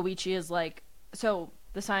 And Koichi is like, so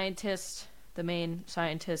the scientist, the main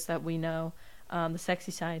scientist that we know, the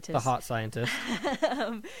sexy scientist, the hot scientist,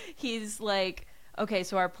 he's like, okay,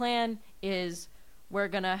 so our plan is we're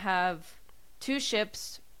going to have 2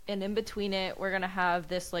 ships, and in between it, we're going to have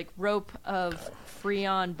this like rope of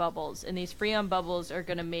Freon bubbles. And these Freon bubbles are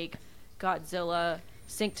going to make Godzilla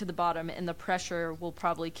sink to the bottom, and the pressure will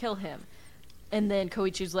probably kill him. And then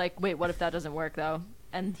Koichi's like, wait, what if that doesn't work though?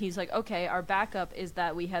 And he's like, okay, our backup is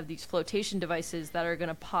that we have these flotation devices that are going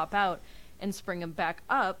to pop out and spring him back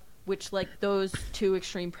up, which like those 2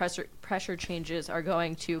 extreme pressure changes are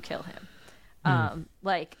going to kill him.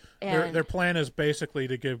 Their plan is basically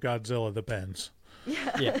to give Godzilla the bends.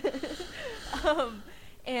 Yeah.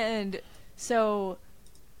 And so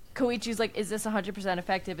Koichi's like, is this 100%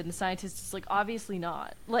 effective? And the scientist is like, obviously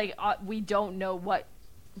not. Like, we don't know what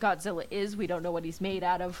Godzilla is. We don't know what he's made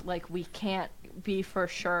out of. Like, we can't be for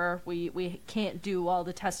sure. We can't do all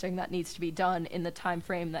the testing that needs to be done in the time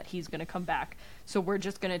frame that he's going to come back. So we're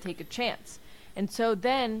just going to take a chance. And so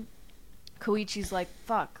then Koichi's like,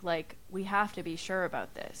 fuck, like, we have to be sure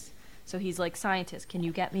about this. So he's like, scientist, can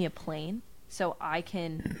you get me a plane so I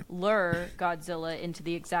can lure Godzilla into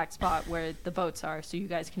the exact spot where the boats are so you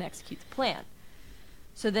guys can execute the plan?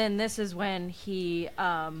 So then this is when he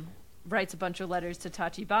writes a bunch of letters to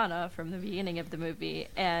Tachibana from the beginning of the movie,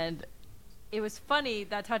 and it was funny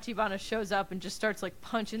that Tachibana shows up and just starts like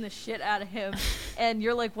punching the shit out of him, and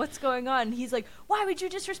you're like, what's going on? And he's like, why would you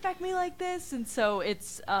disrespect me like this? And so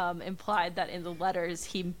it's implied that in the letters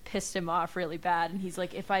he pissed him off really bad, and he's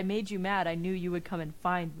like, if I made you mad, I knew you would come and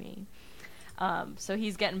find me. So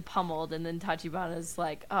he's getting pummeled, and then Tachibana's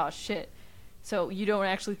like, oh shit, so you don't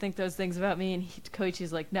actually think those things about me? And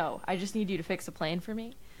Koichi's like, no, I just need you to fix a plane for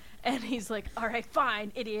me. And he's like, all right,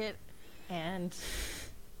 fine, idiot. And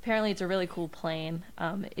apparently it's a really cool plane.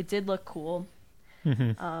 It did look cool.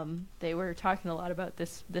 Mm-hmm. They were talking a lot about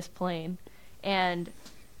this plane. And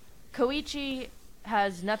Koichi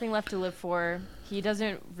has nothing left to live for. He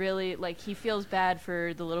doesn't really, like, he feels bad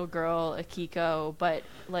for the little girl, Akiko, but,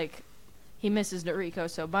 like, he misses Noriko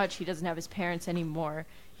so much. He doesn't have his parents anymore.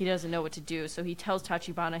 He doesn't know what to do. So he tells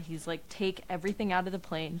Tachibana, he's like, take everything out of the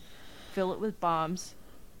plane, fill it with bombs.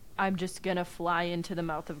 I'm just going to fly into the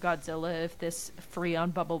mouth of Godzilla if this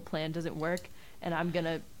Freon bubble plan doesn't work, and I'm going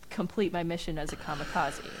to complete my mission as a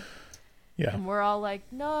kamikaze. Yeah. And we're all like,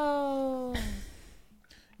 no.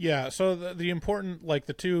 Yeah, so the important, like,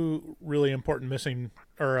 the 2 really important missing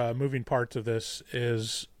or moving parts of this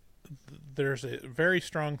is there's a very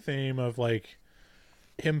strong theme of, like,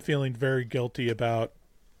 him feeling very guilty about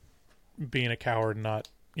being a coward and not,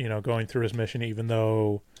 going through his mission, even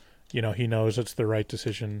though, he knows it's the right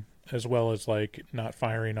decision, as well as, like, not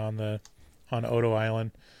firing on Odo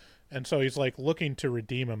Island. And so he's, like, looking to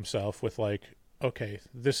redeem himself with, like, okay,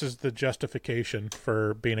 this is the justification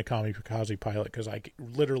for being a kamikaze pilot, because I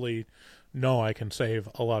literally know I can save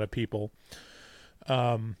a lot of people.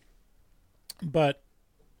 But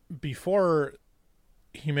before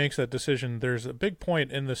he makes that decision, there's a big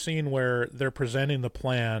point in the scene where they're presenting the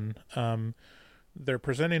plan. They're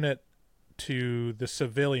presenting it to the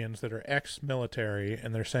civilians that are ex-military,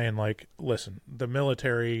 and they're saying, like, listen, the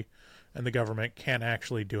military and the government can't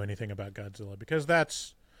actually do anything about Godzilla because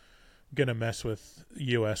that's going to mess with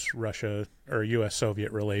U.S.-Russia or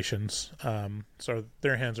U.S.-Soviet relations. So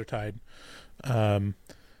their hands are tied.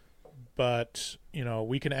 But,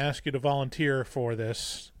 we can ask you to volunteer for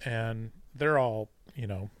this, and they're all,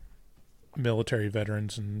 military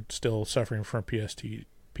veterans and still suffering from PTSD.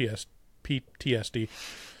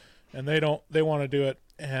 And they want to do it.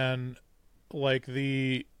 and like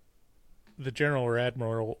the general or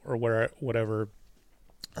admiral or whatever,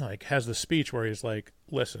 like, has the speech where he's like,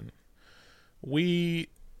 listen, we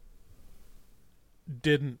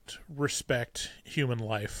didn't respect human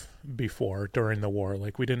life before during the war.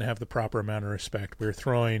 Like, we didn't have the proper amount of respect. We were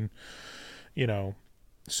throwing,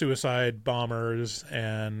 suicide bombers,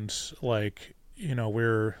 and like,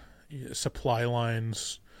 we're supply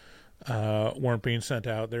lines weren't being sent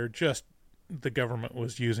out. They're just, the government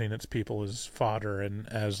was using its people as fodder and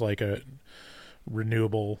as like a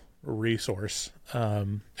renewable resource,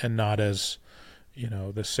 and not as,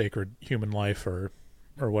 the sacred human life or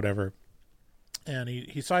whatever. And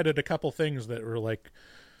he cited a couple things that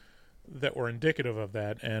were indicative of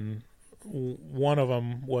that, and one of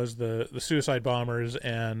them was the suicide bombers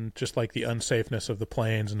and just like the unsafeness of the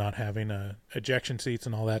planes and not having ejection seats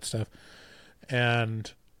and all that stuff.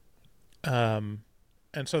 And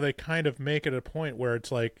so they kind of make it a point where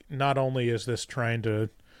it's like, not only is this trying to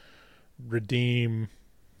redeem,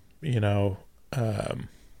 and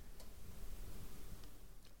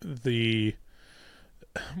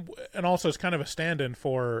also it's kind of a stand-in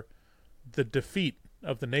for the defeat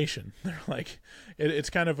of the nation. They're like, it's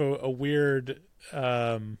kind of a weird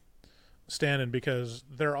stand-in, because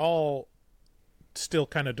they're all still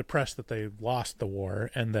kind of depressed that they lost the war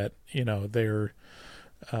and that they're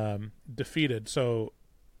defeated. So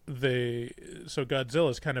Godzilla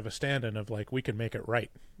is kind of a stand-in of like, we can make it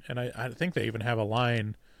right. And I think they even have a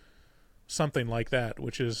line something like that,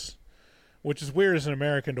 which is weird as an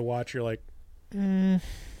American to watch. You're like,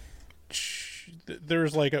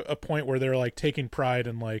 there's like a point where they're like taking pride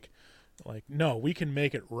in like, no, we can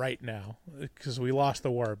make it right now because we lost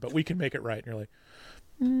the war, but we can make it right. And you're like,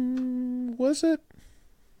 was it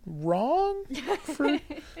wrong for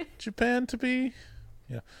Japan to be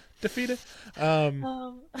defeated?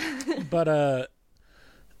 But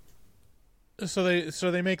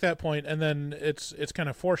so they make that point, and then it's kind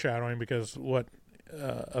of foreshadowing, because what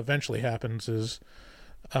eventually happens is,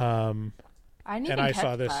 I didn't even catch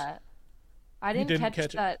saw this. that. I didn't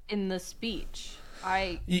catch that in the speech.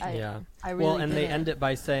 I really well, and they didn't. end it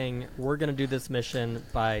by saying, we're going to do this mission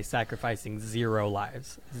by sacrificing 0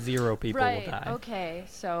 lives. 0 people will die. Okay,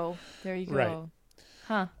 so there you go. Right.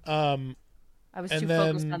 Huh. I was too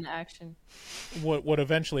then focused on the action. What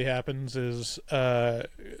eventually happens is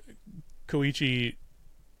Koichi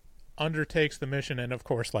undertakes the mission, and of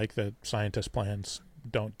course, like, the scientist plans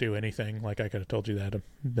don't do anything. Like, I could have told you that a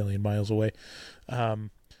million miles away.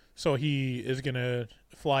 So he is going to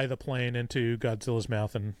fly the plane into Godzilla's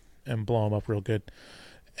mouth and blow him up real good.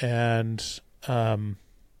 And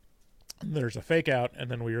there's a fake out,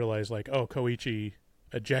 and then we realize, like, oh, Koichi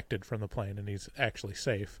ejected from the plane and he's actually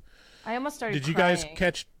safe. I almost started Did you crying.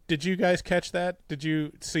 Did you guys catch that? Did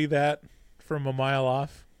you see that from a mile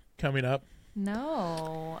off coming up?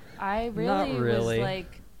 No. I Not really. was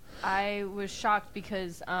like, I was shocked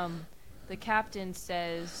because the captain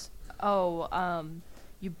says,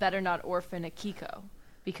 you better not orphan Akiko,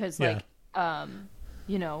 because they're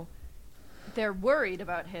worried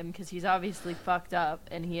about him because he's obviously fucked up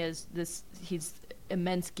and he's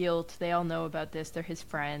immense guilt. They all know about this. They're his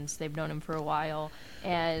friends. They've known him for a while.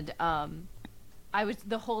 And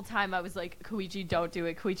the whole time I was like, Koichi, don't do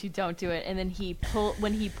it. Koichi, don't do it. And then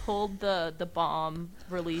when he pulled the bomb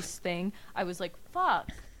release thing, I was like, fuck.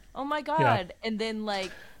 Oh my God. Yeah. And then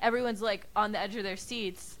like everyone's like on the edge of their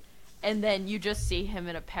seats, and then you just see him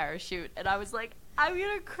in a parachute, and I was like, I'm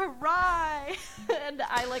gonna cry. And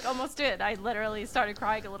I like almost did. I literally started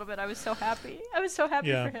crying a little bit. I was so happy. I was so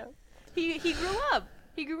happy for him. He grew up.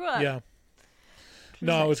 He grew up. Yeah.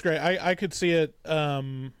 No, it was great. I could see it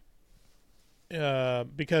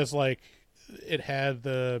because like it had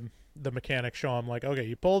the mechanic show him like, okay,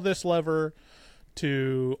 you pull this lever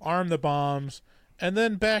to arm the bombs, and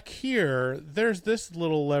then back here there's this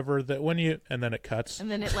little lever that when you, and then it cuts,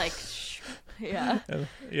 and then it like and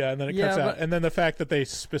then it cuts out. And then the fact that they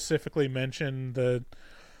specifically mention the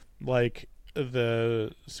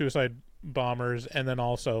suicide bombers, and then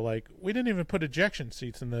also like we didn't even put ejection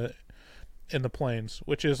seats in the planes,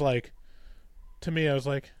 which is like, to me, I was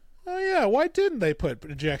like, oh yeah, why didn't they put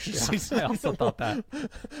ejection seats? I also thought that.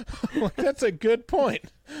 Like, that's a good point.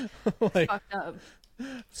 Like, fucked up.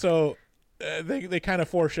 So they kind of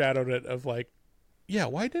foreshadowed it of like, yeah,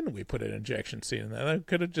 why didn't we put an ejection seat in that? I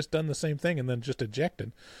could have just done the same thing and then just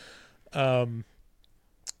ejected.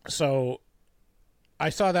 So I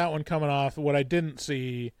saw that one coming off. What I didn't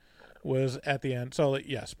see was at the end. So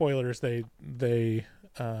yeah, spoilers. The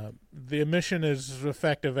mission is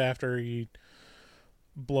effective after he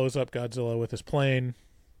blows up Godzilla with his plane.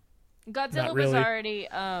 Godzilla was already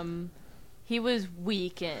He was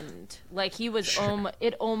weakened. Like, he was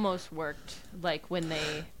it almost worked, like, when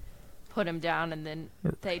they put him down and then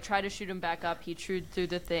they try to shoot him back up. He chewed through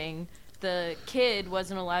the thing. The kid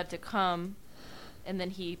wasn't allowed to come, and then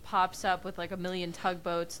he pops up with like a million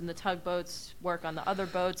tugboats, and the tugboats work on the other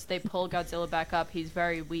boats. They pull Godzilla back up. He's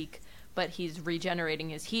very weak, but he's regenerating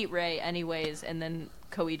his heat ray anyways, and then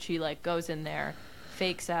Koichi like goes in there,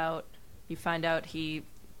 fakes out. You find out he,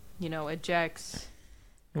 ejects.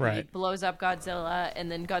 Right. He blows up Godzilla, and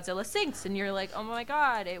then Godzilla sinks, and you're like, oh my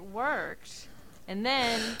god, it worked. And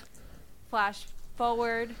then, flash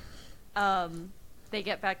forward, they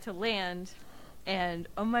get back to land, and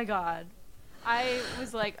oh my god. I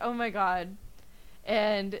was like, oh my god.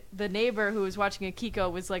 And the neighbor who was watching Akiko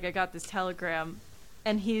was like, I got this telegram.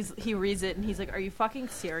 And he reads it, and he's like, are you fucking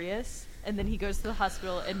serious? And then he goes to the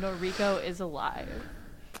hospital, and Noriko is alive.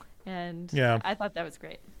 And I thought that was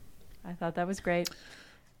great.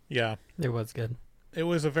 Yeah. It was good. It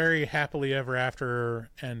was a very happily ever after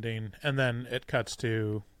ending, and then it cuts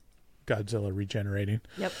to Godzilla regenerating.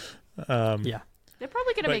 Yep. Yeah. They're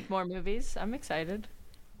probably going to make more movies. I'm excited.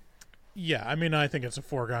 Yeah, I mean, I think it's a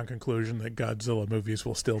foregone conclusion that Godzilla movies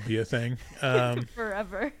will still be a thing.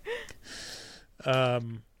 Forever.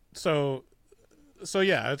 So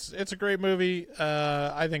yeah, it's a great movie.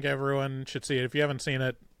 I think everyone should see it. If you haven't seen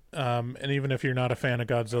it, and even if you're not a fan of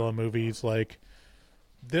Godzilla movies, like,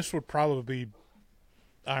 this would probably be,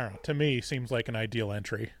 I don't know, to me, seems like an ideal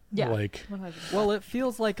entry. Yeah. Like, 100%. Well, it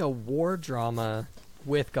feels like a war drama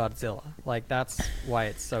with Godzilla. Like, that's why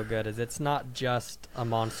it's so good, is it's not just a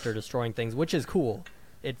monster destroying things, which is cool.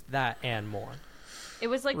 It's that and more. It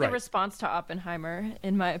was like the response to Oppenheimer,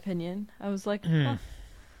 in my opinion. I was like,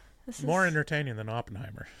 this is more entertaining than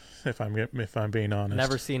Oppenheimer, if I'm being honest.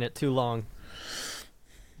 Never seen it too long.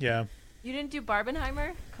 Yeah. You didn't do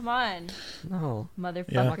Barbenheimer? Come on. No.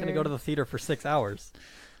 Motherfucker. I'm not going to go to the theater for 6 hours.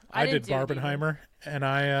 I did Barbenheimer, and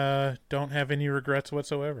I don't have any regrets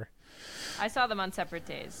whatsoever. I saw them on separate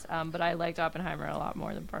days, but I liked Oppenheimer a lot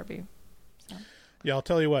more than Barbie. So. Yeah, I'll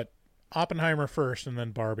tell you what. Oppenheimer first, and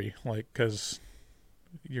then Barbie, because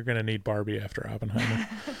you're going to need Barbie after Oppenheimer.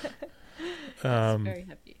 That's very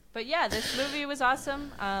happy. But yeah, this movie was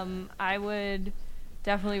awesome. I would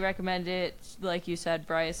definitely recommend it, like you said,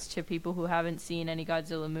 Bryce, to people who haven't seen any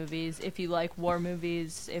Godzilla movies. If you like war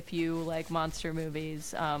movies, if you like monster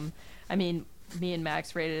movies. I mean, me and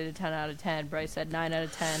Max rated it a 10 out of 10. Bryce said 9 out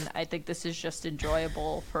of 10. I think this is just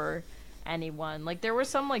enjoyable for anyone. Like, there were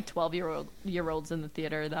some, like, 12-year-olds in the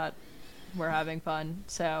theater that were having fun.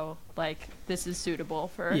 So, like, this is suitable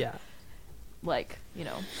for, 12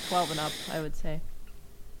 and up, I would say.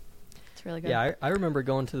 It's really good. Yeah, I remember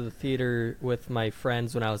going to the theater with my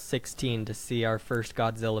friends when I was 16 to see our first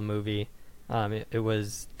Godzilla movie. It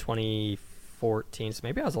was 2014, so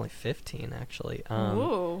maybe I was only 15, actually.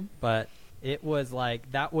 Ooh. But it was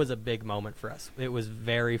like, that was a big moment for us. It was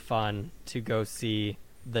very fun to go see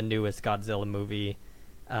the newest Godzilla movie.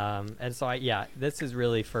 And so, this is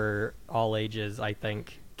really for all ages. I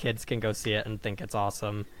think kids can go see it and think it's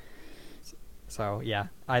awesome. So, yeah,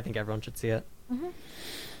 I think everyone should see it. Mm-hmm.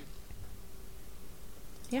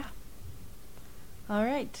 Yeah. All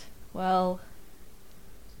right. Well,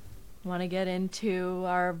 want to get into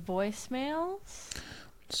our voicemails?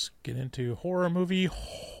 Let's get into horror movie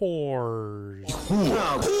whores.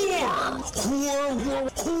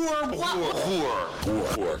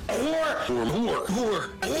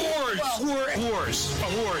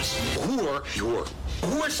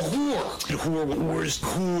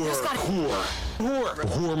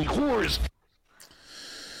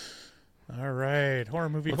 All right, horror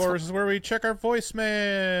movie horrors is where we check our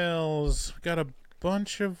voicemails. Got a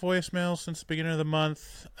bunch of voicemails since the beginning of the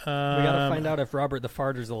month. We gotta find out if Robert the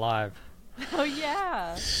Farter's alive. Oh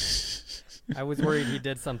yeah. I was worried he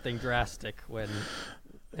did something drastic when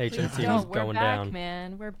HNC was going We're back, down.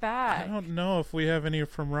 Man, we're back. I don't know if we have any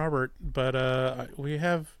from Robert, but we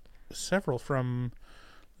have several from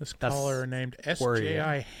this caller named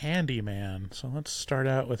SJI Handyman. So let's start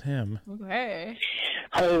out with him. Okay.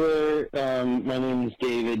 Hi there. My name is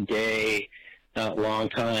David Day,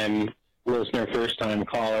 long-time listener, first-time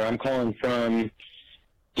caller. I'm calling from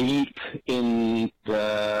deep in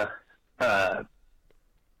the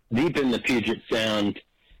Puget Sound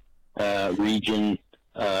region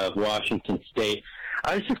of Washington State.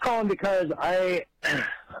 I was just calling because I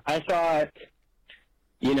thought,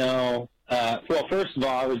 well, first of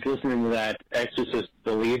all, I was listening to that Exorcist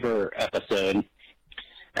Believer episode,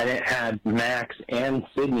 and it had Max and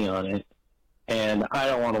Sydney on it, and I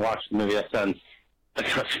don't want to watch the movie. That sounds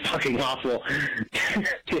fucking awful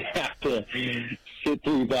to have to sit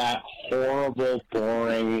through that horrible,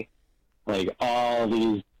 boring like all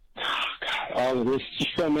these, there's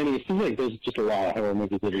just so many. It seems like there's just a lot of horror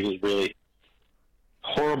movies that are just really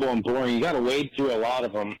horrible and boring. You got to wade through a lot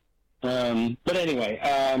of them. But anyway,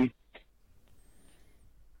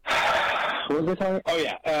 what was I talking? Oh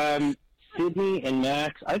yeah, Sydney and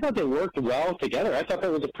Max. I thought they worked well together. I thought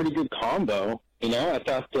that was a pretty good combo. You know, I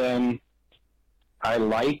thought I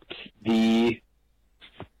liked the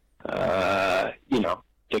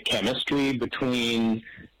the chemistry between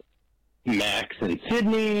Max and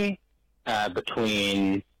Sydney,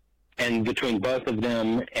 between both of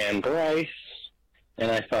them and Bryce. And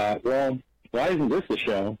I thought, well, why isn't this the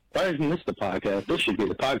show? Why isn't this the podcast? This should be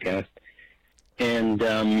the podcast. And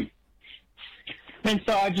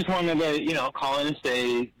so I just wanted to, call in and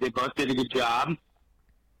say they both did a good job.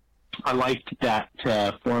 I liked that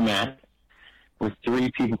format with three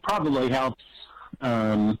people. Probably helps.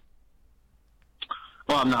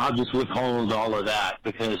 I'll just withhold all of that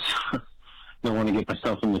because I don't want to get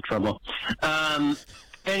myself into trouble.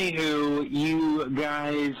 Anywho, you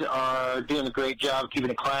guys are doing a great job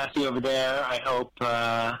keeping it classy over there. I hope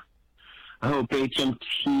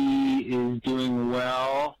HMT is doing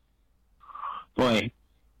well. Boy,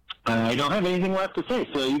 I don't have anything left to say,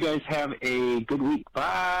 so you guys have a good week.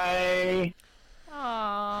 Bye.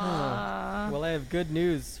 Aww. Well, I have good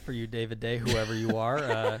news for you, David Day, whoever you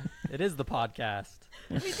are. It is the podcast.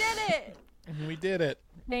 We did it. We did it.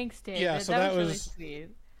 Thanks, David. Yeah, so that was really sweet.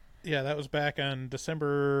 Yeah, that was back on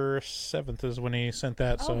December 7th is when he sent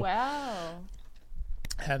that. So wow.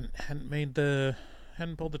 Hadn't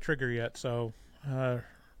pulled the trigger yet. So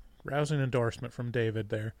rousing endorsement from David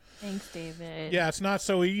there. Thanks, David. Yeah, it's not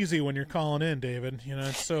so easy when you're calling in, David. You know,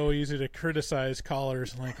 it's so easy to criticize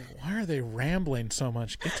callers. Like, why are they rambling so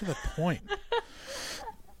much? Get to the point.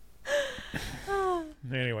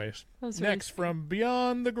 Anyways, next from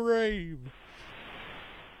Beyond the Grave.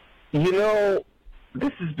 You know,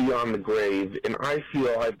 this is Beyond the Grave, and I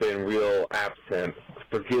feel I've been real absent.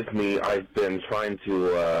 Forgive me, I've been trying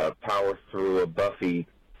to power through a Buffy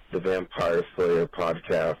the Vampire Slayer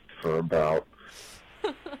podcast for about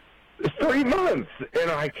 3 months,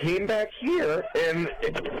 and I came back here, and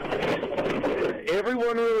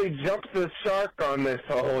everyone really jumps the shark on this,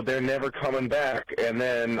 oh, they're never coming back, and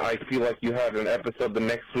then I feel like you had an episode the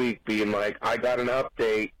next week being like, I got an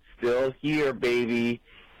update, still here, baby,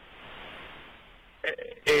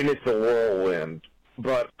 and it's a whirlwind.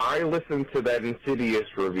 But I listened to that Insidious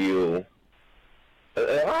review.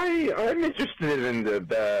 I'm interested in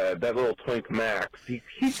that little twink Max. He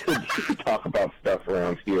could talk about stuff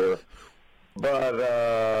around here. But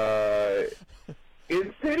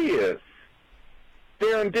Insidious,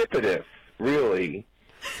 serendipitous, really.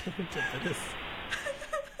 Serendipitous.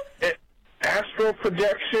 Astral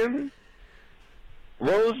projection,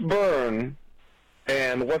 Rose Byrne,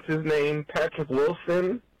 and what's his name, Patrick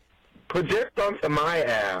Wilson, project onto my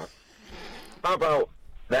ass. How about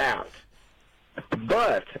that?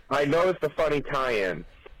 But I noticed a funny tie-in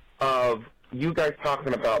of you guys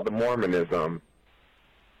talking about the Mormonism.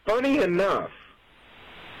 Funny enough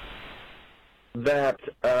that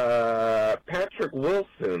Patrick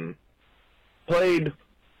Wilson played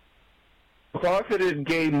closeted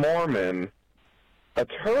gay Mormon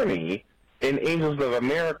attorney in Angels of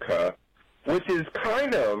America, which is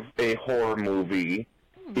kind of a horror movie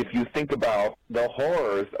if you think about the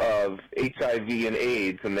horrors of HIV and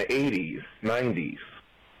AIDS in the 80s, 90s.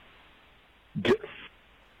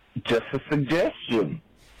 Just a suggestion.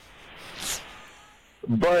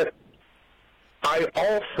 But I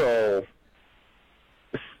also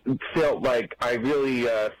felt like I really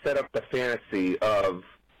set up the fantasy of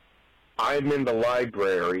I'm in the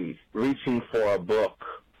library reaching for a book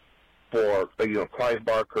for, Clive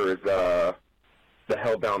Barker's The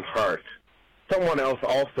Hellbound Heart. Someone else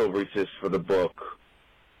also reaches for the book.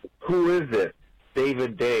 Who is it?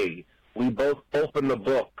 David Day. We both open the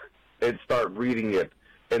book and start reading it,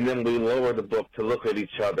 and then we lower the book to look at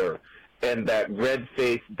each other, and that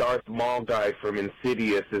red-faced Darth Maul guy from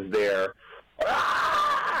Insidious is there.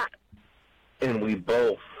 Ah! And we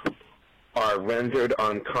both are rendered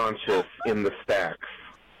unconscious in the stacks.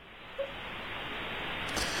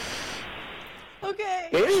 Okay.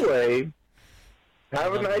 Anyway,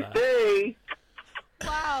 have a nice day.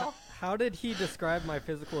 Wow. How did he describe my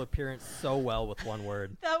physical appearance so well with one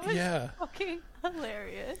word? That was fucking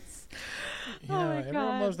hilarious. Yeah, oh my everyone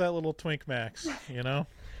God. loves that little twink Max, you know?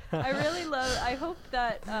 I hope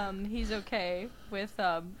that he's okay with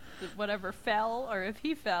whatever fell, or if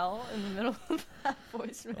he fell in the middle of that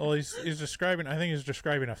voicemail. Well, he's describing, I think he's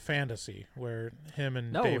describing a fantasy where him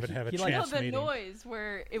and David have a chance meeting. Noise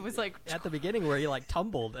where it was like... At the beginning where he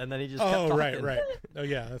tumbled and then he just kept talking. Right. Oh,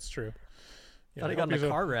 yeah, that's true. Thought he got in a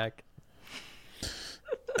car wreck.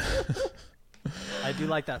 I do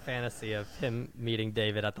like that fantasy of him meeting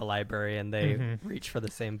David at the library and they reach for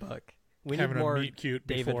the same book. We need more meet cute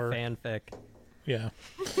David fanfic. Yeah.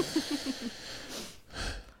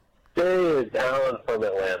 Hey, it's Alan from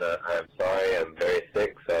Atlanta. I'm sorry, I'm very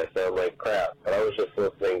sick, so I sound like crap. But I was just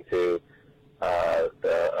listening to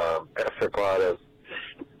the afterplot of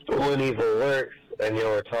When Evil Works, and you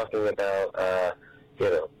were talking about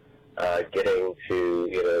getting to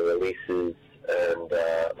releases and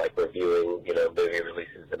like reviewing movie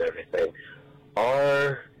releases and everything.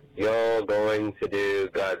 Are y'all going to do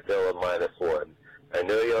Godzilla -1? I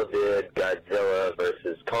know y'all did Godzilla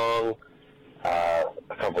versus Kong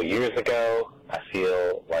a couple years ago. I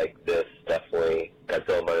feel like this definitely,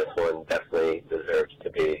 Godzilla -1 definitely deserves to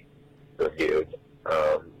be reviewed.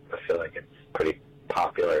 I feel like it's pretty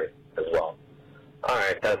popular as well.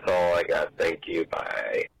 Alright, that's all I got. Thank you.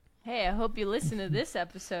 Bye. Hey, I hope you listen to this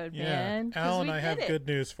episode, man. Alan, I have good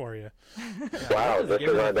news for you. Wow, this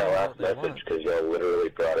is on that last message because y'all literally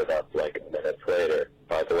brought it up like minutes later.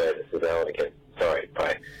 By the way, this is Alan again. Sorry,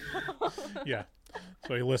 bye. Yeah.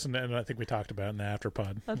 So he listened, and I think we talked about it in the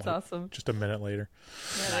afterpod. That's awesome. Just a minute later.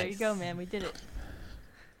 Yeah, there you go, man. We did it.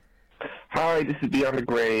 Hi, this is Beyond the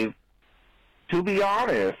Grave. To be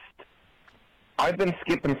honest, I've been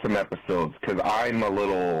skipping some episodes because I'm a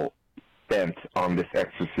little bent on this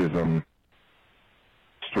exorcism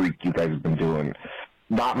streak you guys have been doing.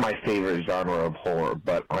 Not my favorite genre of horror,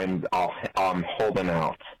 but I'm holding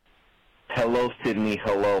out. Hello, Sydney.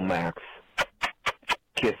 Hello, Max.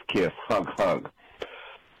 Kiss, kiss. Hug, hug.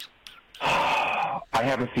 I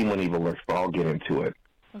haven't seen When Evil Lurks, but I'll get into it.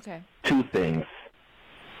 Okay. 2 things.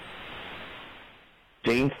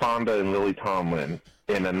 Jane Fonda and Lily Tomlin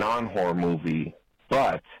in a non-horror movie,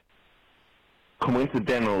 but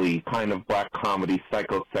coincidentally kind of black comedy,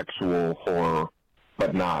 psychosexual horror,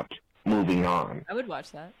 but not. Moving On. I would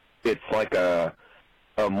watch that. It's like a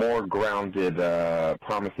more grounded,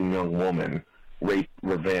 Promising Young Woman rape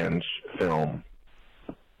revenge film.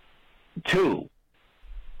 2,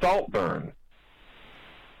 Saltburn.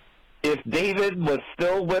 If David was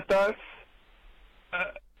still with us,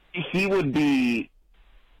 he would be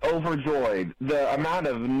overjoyed. The amount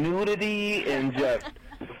of nudity and just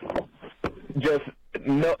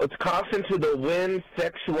no, it's caution to the wind,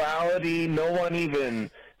 sexuality. No one even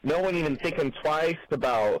thinking twice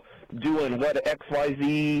about doing what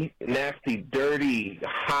XYZ nasty, dirty,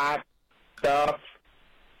 hot stuff.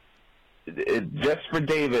 Just for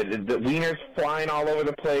David. The wiener's flying all over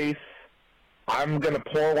the place. I'm going to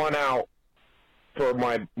pour one out for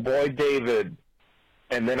my boy David,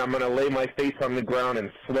 and then I'm going to lay my face on the ground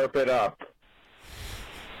and slurp it up.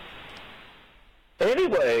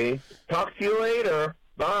 Anyway, talk to you later.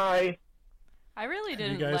 Bye. I really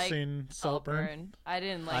didn't you guys like seen Saltburn? I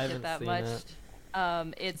didn't like it that much.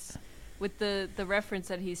 It's with the reference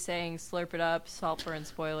that he's saying, slurp it up, Saltburn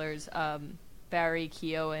spoilers. Barry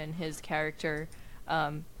Keoghan, his character,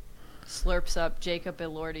 slurps up Jacob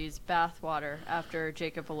Elordi's bathwater after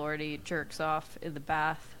Jacob Elordi jerks off in the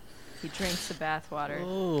bath. He drinks the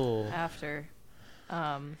bathwater after.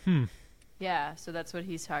 Yeah, so that's what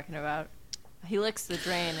he's talking about. He licks the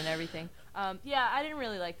drain and everything. Yeah, I didn't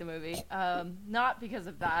really like the movie. Not because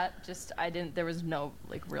of that. Just there was no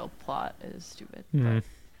real plot. It was stupid. But,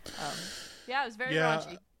 yeah, it was very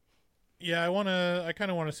raunchy. Yeah, I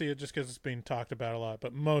kind of want to see it just because it's being talked about a lot,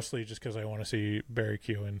 but mostly just because I want to see Barry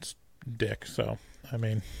Keoghan's dick. So, I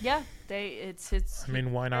mean, yeah, it's. I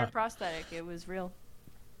mean, why not? Prosthetic. It was real.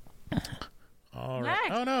 All right.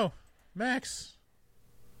 Max. Oh no, Max.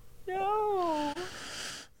 No.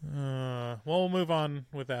 Well, we'll move on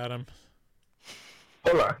with Adam.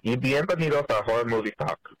 Hola y bienvenidos a Horror Movie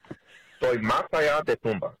Talk. Soy más allá de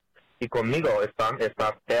tumba y conmigo están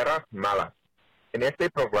estas perras malas. En este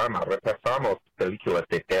programa repasamos películas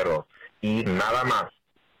de terror y nada más.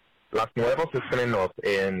 Los nuevos estrenos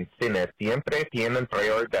en cine siempre tienen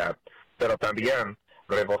prioridad, pero también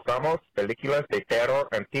rebosamos películas de terror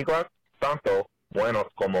antiguas, tanto buenos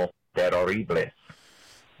como terribles.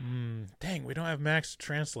 Dang, we don't have Max to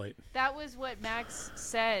translate. That was what Max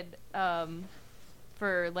said.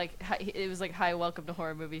 For it was like, "Hi, welcome to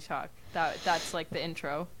Horror Movie Talk." That's like the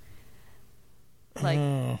intro.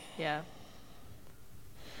 Yeah.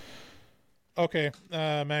 Okay,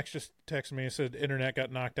 Max just texted me and said internet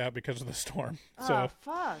got knocked out because of the storm. So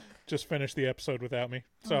fuck. Just finished the episode without me.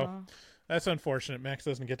 So that's unfortunate. Max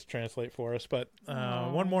doesn't get to translate for us, but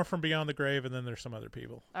one more from Beyond the Grave, and then there's some other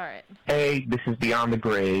people. All right. Hey, this is Beyond the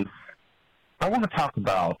Grave. I want to talk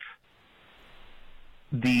about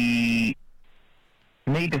the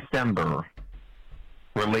May-December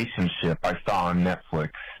Relationship I saw on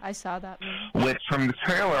Netflix, I saw that movie. which from the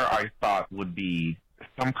trailer I thought would be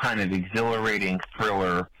some kind of exhilarating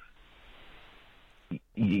thriller,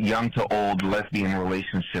 young to old lesbian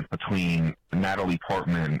relationship between Natalie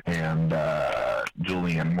Portman and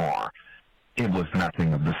Julianne Moore. It was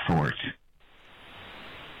nothing of the sort.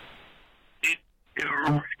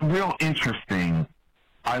 Real interesting.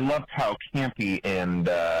 I loved how campy and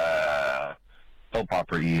soap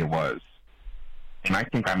opera-y it was. And I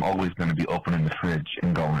think I'm always going to be opening the fridge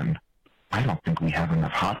and going, I don't think we have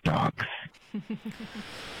enough hot dogs.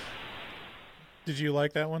 Did you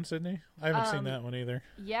like that one, Sydney? I haven't seen that one either.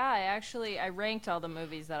 Yeah, I ranked all the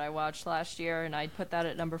movies that I watched last year, and I put that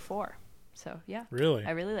at number 4. So, yeah. Really?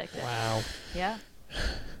 I really liked it. Wow. Yeah.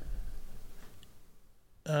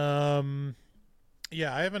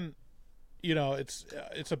 Yeah, I haven't,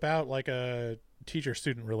 it's about like a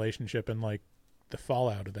teacher-student relationship and like the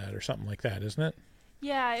fallout of that or something like that, isn't it?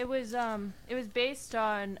 Yeah, it was based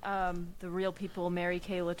on the real people, Mary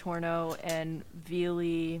Kay Letourneau and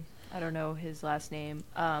Veely, I don't know his last name,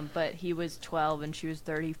 but he was 12 and she was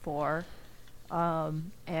 34.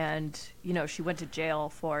 And, she went to jail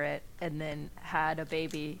for it and then had a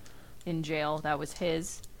baby in jail that was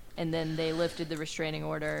his. And then they lifted the restraining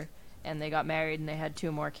order and they got married and they had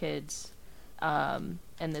 2 more kids. And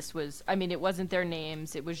this was, it wasn't their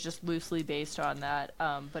names. It was just loosely based on that.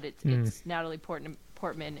 But it's Natalie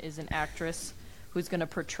Portman is an actress who's going to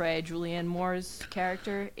portray Julianne Moore's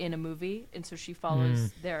character in a movie. And so she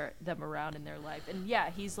follows them around in their life. And yeah,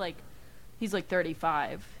 he's like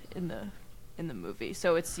 35 in the movie.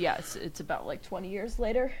 So it's about like 20 years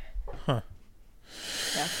later. Huh.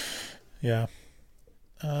 Yeah. Yeah.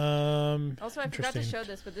 Also, I forgot to show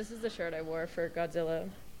this, but this is the shirt I wore for Godzilla.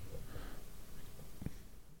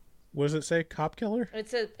 What does it say? Cop Killer?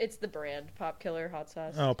 It's the brand Pop Killer Hot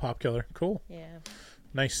Sauce. Oh, Pop Killer. Cool. Yeah.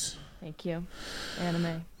 Nice. Thank you.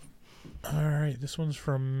 Anime. All right, this one's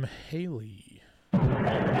from Haley.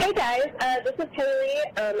 Hey guys, this is Haley.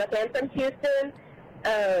 I'm a fan from Houston.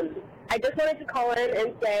 I just wanted to call in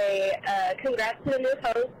and say congrats to the new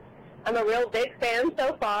host. I'm a real big fan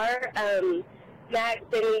so far. Max,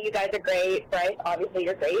 Cindy, you guys are great. Bryce, obviously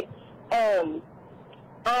you're great. I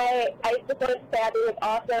just wanted to say I think it's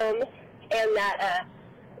awesome, and that,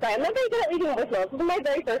 sorry, I'm not very good at leaving voicemails. This is my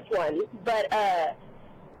very first one, but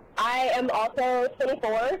I am also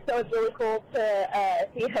 24, so it's really cool to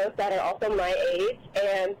see hosts that are also my age,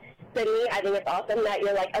 and Sydney, I think it's awesome that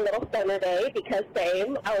you're like a little stoner day, because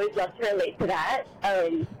same, I always love to relate to that.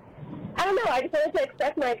 I don't know, I just wanted to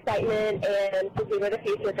express my excitement and to see where the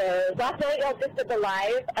future goes. Last night y'all just did the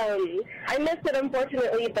live. I missed it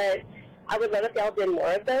unfortunately, but I would love if y'all did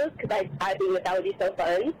more of those, because I think that would be so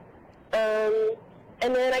fun.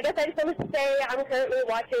 And then I guess I just wanted to say I'm currently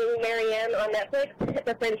watching Marianne on Netflix,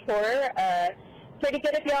 the French Horror. Pretty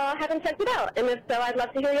good if y'all haven't checked it out, and if so, I'd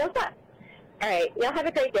love to hear y'all's thoughts. All right, y'all have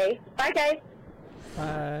a great day. Bye, guys.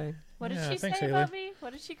 Bye. What did she say Haley. about me?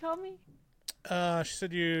 What did she call me? She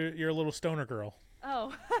said you're a little stoner girl.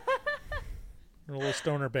 Oh. You're a little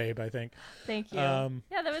stoner babe, I think. Thank you. Yeah,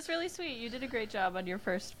 that was really sweet. You did a great job on your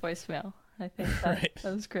first voicemail. I think that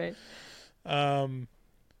was great.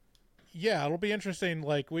 Yeah, it'll be interesting.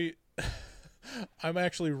 Like I'm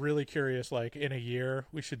actually really curious. Like in a year,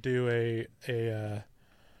 we should do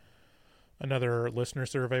another listener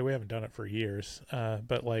survey. We haven't done it for years,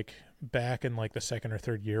 but like back in like the second or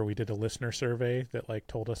third year, we did a listener survey that like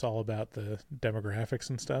told us all about the demographics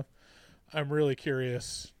and stuff. I'm really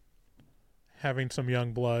curious, having some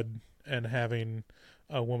young blood and having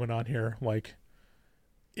a woman on here, like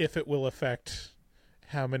if it will affect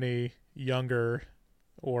how many younger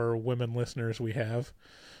or women listeners we have,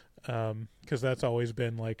 because that's always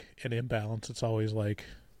been like an imbalance. It's always like,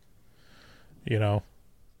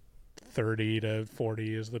 30 to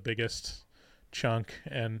 40 is the biggest chunk,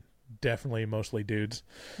 and definitely mostly dudes.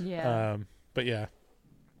 Yeah. But yeah.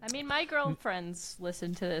 I mean, my girlfriends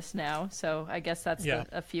listen to this now, so I guess that's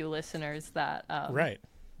a few listeners that... right.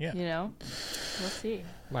 Yeah. We'll see.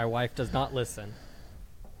 My wife does not listen,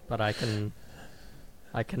 but I can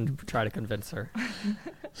try to convince her.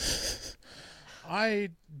 I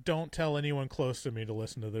don't tell anyone close to me to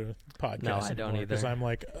listen to the podcast. No, I don't either. Because I'm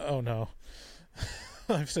like, oh no,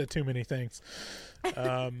 I've said too many things.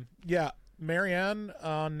 Yeah, Marianne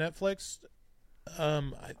on Netflix.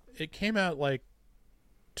 It came out like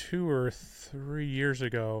 2 or 3 years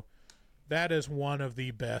ago. That is one of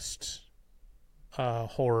the best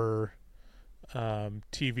horror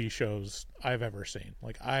TV shows I've ever seen.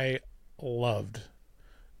 Like, I loved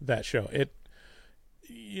that show.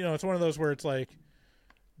 It's one of those where it's like,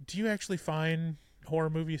 do you actually find horror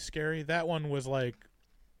movies scary? That one was like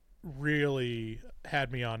really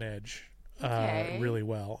had me on edge really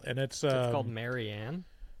well. And it's called Marianne?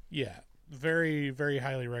 Yeah. Very, very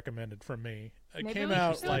highly recommended from me. It Maybe came we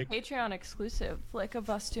out should do a Patreon exclusive, like of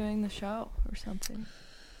us doing the show or something.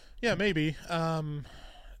 Yeah, maybe.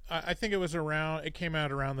 I think it came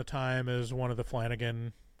out around the time as one of the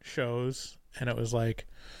Flanagan shows, and it was like,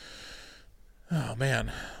 oh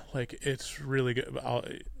man, like it's really good.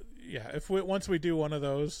 Once we do one of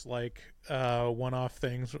those like one-off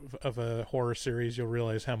things of a horror series, you'll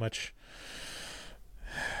realize how much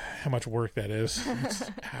work that is. It's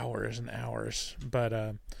hours and hours.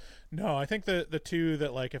 But no, I think the two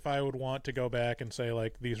that, like, if I would want to go back and say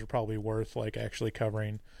like these are probably worth like actually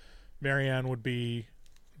covering, Marianne would be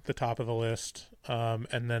the top of the list, and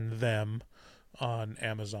then Them on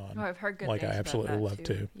Amazon. Oh, I've heard good like things I absolutely about love that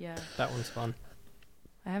too. Yeah, that one's fun.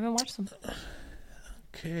 I haven't watched them.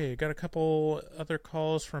 Okay, got a couple other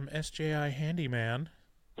calls from SJI Handyman.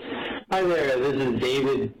 Hi there, this is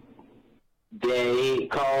David Day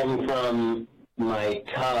calling from my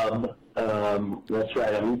tub. That's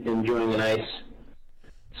right, I'm enjoying a nice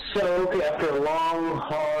soak after a long,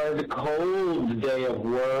 hard, cold day of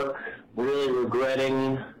work. Really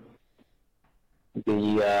regretting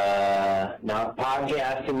the not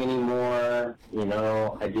podcasting anymore. You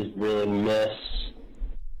know, I just really miss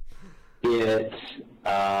it.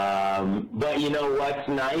 But you know what's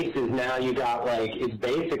nice is now you got, like, it's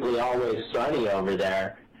basically always sunny over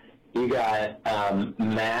there. You got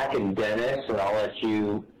Mac and Dennis, and I'll let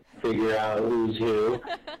you figure out who's who.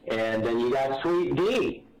 And then you got Sweet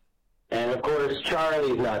D. And of course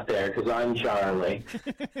Charlie's not there because I'm Charlie.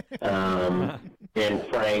 And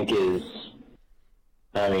Frank is,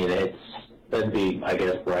 that'd be, I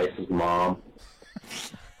guess, Bryce's mom.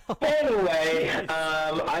 Anyway,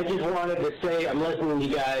 I just wanted to say I'm listening to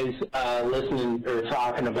you guys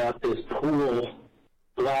talking about this pool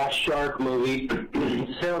Glass Shark movie.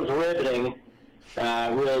 Sounds riveting.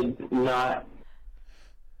 Really not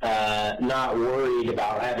worried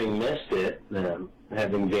about having missed it,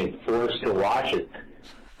 having been forced to watch it.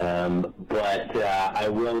 But I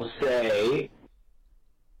will say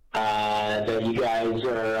that you guys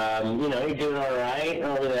are, you're doing all right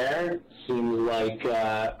over there. Seems like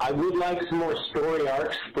I would like some more story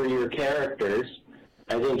arcs for your characters.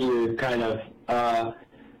 I think you're kind of, I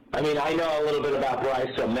know a little bit about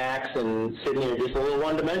Bryce, so Max and Sydney are just a little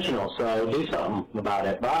one-dimensional, so do something about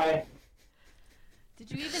it. Bye.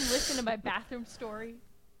 Did you even listen to my bathroom story?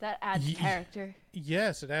 That adds character.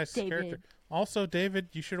 Yes, it adds character. Also, David,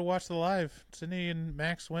 you should have watched the live. Sydney and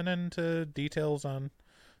Max went into details on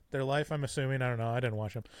their life, I'm assuming. I don't know. I didn't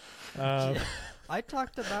watch them. I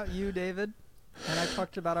talked about you, David, and I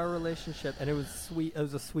talked about our relationship, and it was sweet. It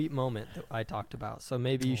was a sweet moment that I talked about. So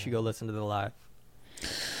maybe you should go listen to the live.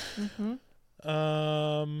 Mm-hmm.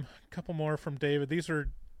 Couple more from David. These are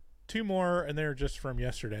two more, and they're just from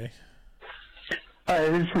yesterday. Hi,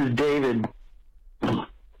 this is David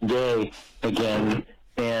Day again,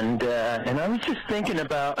 and I was just thinking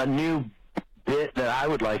about a new bit that I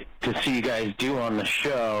would like to see you guys do on the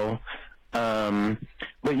show.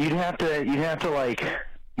 But you'd have to like,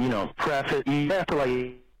 preface. You'd have to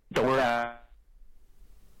like the word out.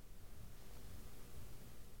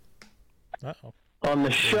 Uh-oh. On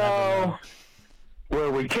the show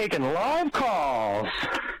where we're taking live calls,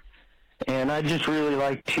 and I'd just really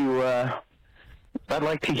like to. I'd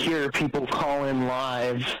like to hear people call in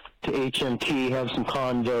live to HMT, have some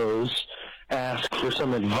convos, ask for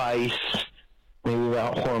some advice, maybe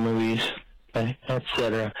about horror movies,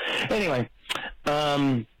 etc. Anyway,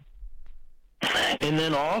 and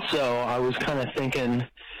then also I was kind of thinking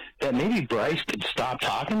that maybe Bryce could stop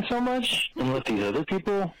talking so much and let these other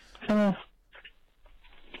people kind of,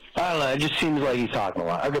 I don't know, it just seems like he's talking a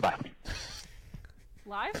lot. Oh, goodbye.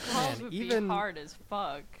 Live calls would be hard as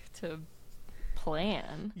fuck to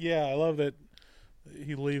plan. Yeah, I love that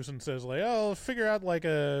he leaves and says, like, oh, figure out like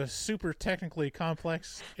a super technically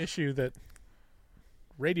complex issue that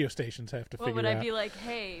radio stations have to figure out. What would I be like,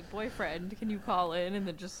 hey, boyfriend, can you call in? And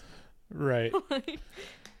then just... Right.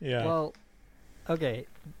 Yeah. Well, okay,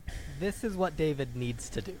 this is what David needs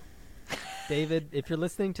to do. David, if you're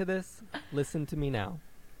listening to this, listen to me now.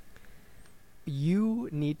 You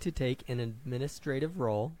need to take an administrative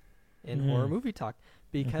role in Horror Movie Talk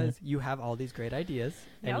because you have all these great ideas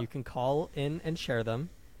and you can call in and share them,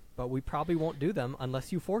 but we probably won't do them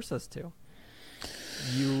unless you force us to.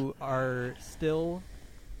 You are still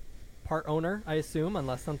part owner, I assume,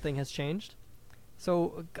 unless something has changed.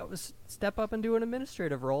 So go step up and do an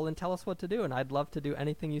administrative role and tell us what to do, and I'd love to do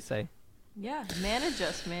anything you say. Yeah, manage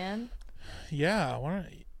us, man. Yeah, why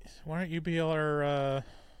don't you be our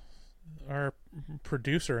our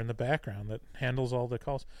producer in the background that handles all the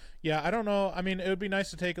calls. Yeah, I don't know. I mean, it would be nice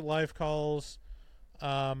to take live calls.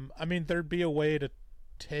 I mean, there'd be a way to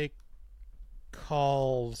take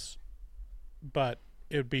calls, but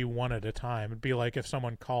it would be one at a time. It'd be like if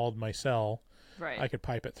someone called my cell, right. I could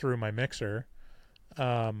pipe it through my mixer.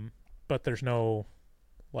 But there's no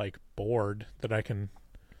like board that I can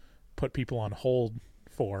put people on hold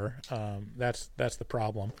for. That's the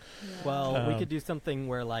problem. Yeah. Well, we could do something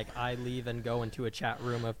where like I leave and go into a chat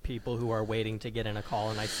room of people who are waiting to get in a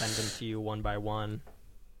call, and I send them to you one by one.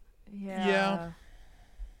 Yeah.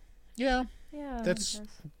 Yeah. Yeah.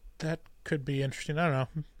 That could be interesting. I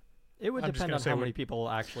don't know. It would depend on how many people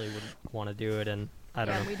actually would want to do it, and I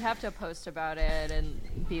don't know. We'd have to post about it and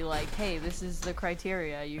be like, hey, this is the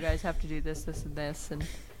criteria. You guys have to do this, this, and this, and,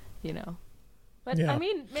 you know. But, Yeah. I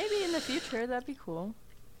mean, maybe in the future, that'd be cool.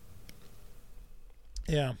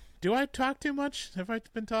 Yeah. Do I talk too much? Have I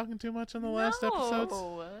been talking too much on the last episodes?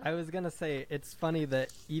 I was gonna say it's funny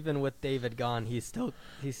that even with David gone, he's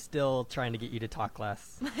still trying to get you to talk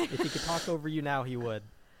less. If he could talk over you now, he would.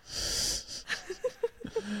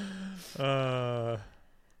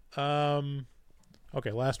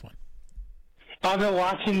 Okay, last one. I've been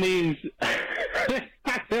watching these.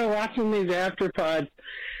 I've been watching these afterpods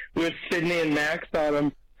with Sydney and Max on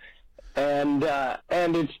them, and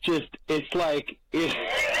it's like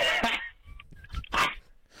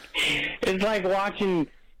it's like watching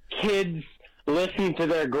kids listen to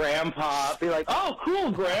their grandpa be like, "Oh,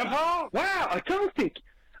 cool, Grandpa! Wow, a tungsten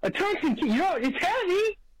key. You know, it's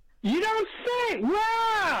heavy. You don't say.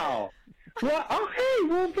 Wow. Well, okay,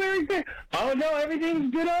 well, very good. Oh no,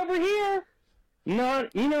 everything's good over here. No,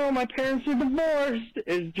 you know, my parents are divorced.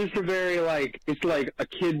 It's just a very it's like a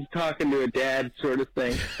kid talking to a dad sort of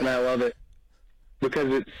thing, and I love it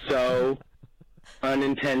because it's so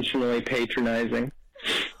unintentionally patronizing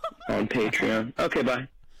on Patreon. Okay, bye.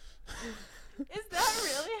 Is that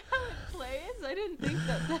really how it plays? I didn't think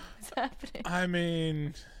that was happening. I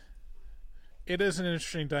mean, it is an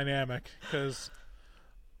interesting dynamic because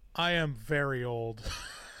I am very old.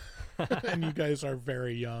 And you guys are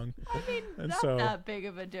very young. I mean, and not so, that big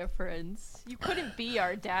of a difference. You couldn't be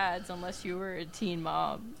our dads unless you were a teen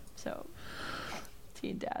mom. So,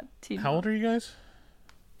 teen dad. Teen how mom. old are you guys?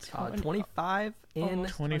 25 in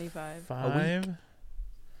 25.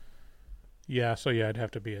 Yeah, so yeah, I'd have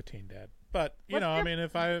to be a teen dad. But you know, I mean,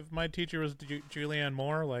 if my teacher was Julianne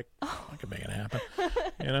Moore, like I could make it happen.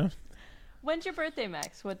 You know. When's your birthday,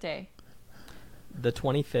 Max? What day? The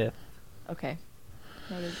 25th. Okay.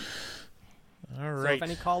 Noted. All right. So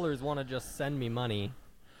if any callers want to just send me money,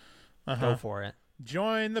 go for it.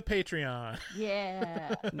 Join the Patreon.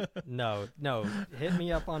 Yeah. No. Hit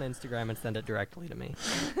me up on Instagram and send it directly to me.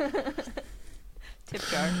 Tip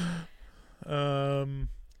jar.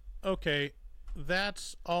 Okay.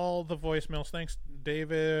 That's all the voicemails. Thanks,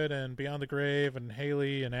 David and Beyond the Grave and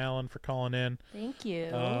Haley and Alan for calling in. Thank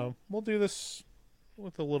you. We'll do this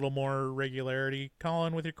with a little more regularity. Call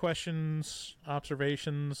in with your questions,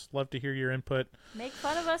 observations. Love to hear your input. Make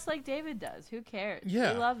fun of us like David does. Who cares?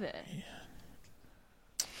 Yeah. We love it. Yeah.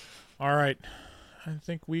 All right. I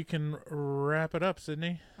think we can wrap it up,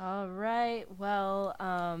 Sydney. All right. Well,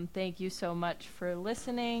 thank you so much for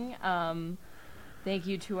listening. Thank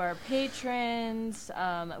you to our patrons.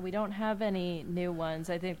 We don't have any new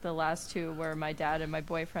ones. I think the last two were my dad and my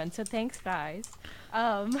boyfriend. So thanks, guys.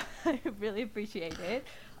 I really appreciate it.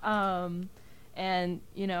 And,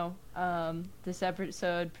 you know, this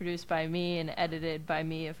episode produced by me and edited by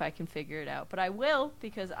me if I can figure it out. But I will,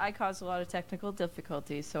 because I caused a lot of technical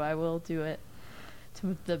difficulties. So I will do it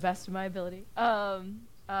to the best of my ability.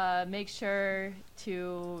 Make sure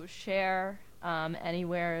to share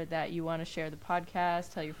anywhere that you want to share the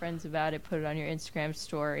podcast. Tell your friends about it. Put it on your Instagram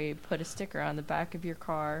story. Put a sticker on the back of your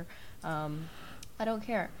car. I don't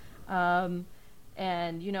care.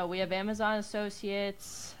 And, you know, we have Amazon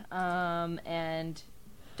Associates. And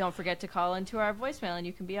don't forget to call into our voicemail, and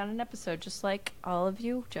you can be on an episode just like all of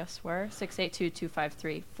you just were.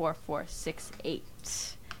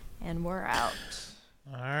 682-253-4468. And we're out.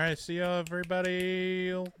 All right, see you,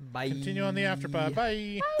 everybody. Bye. Continue on the afterpod.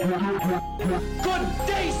 Bye. Good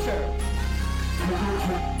day, sir.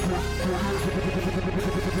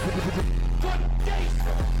 Good day,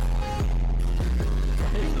 sir.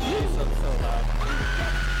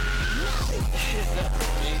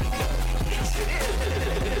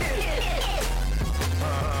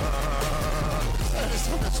 I just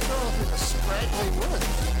want to scroll through the scraggly woods.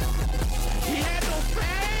 He had no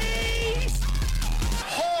face!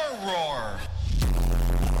 Horror!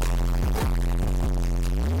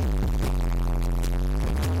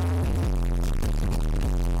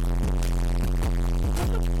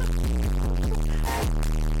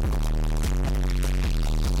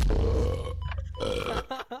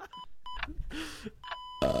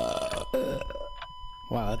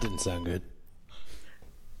 Didn't sound good.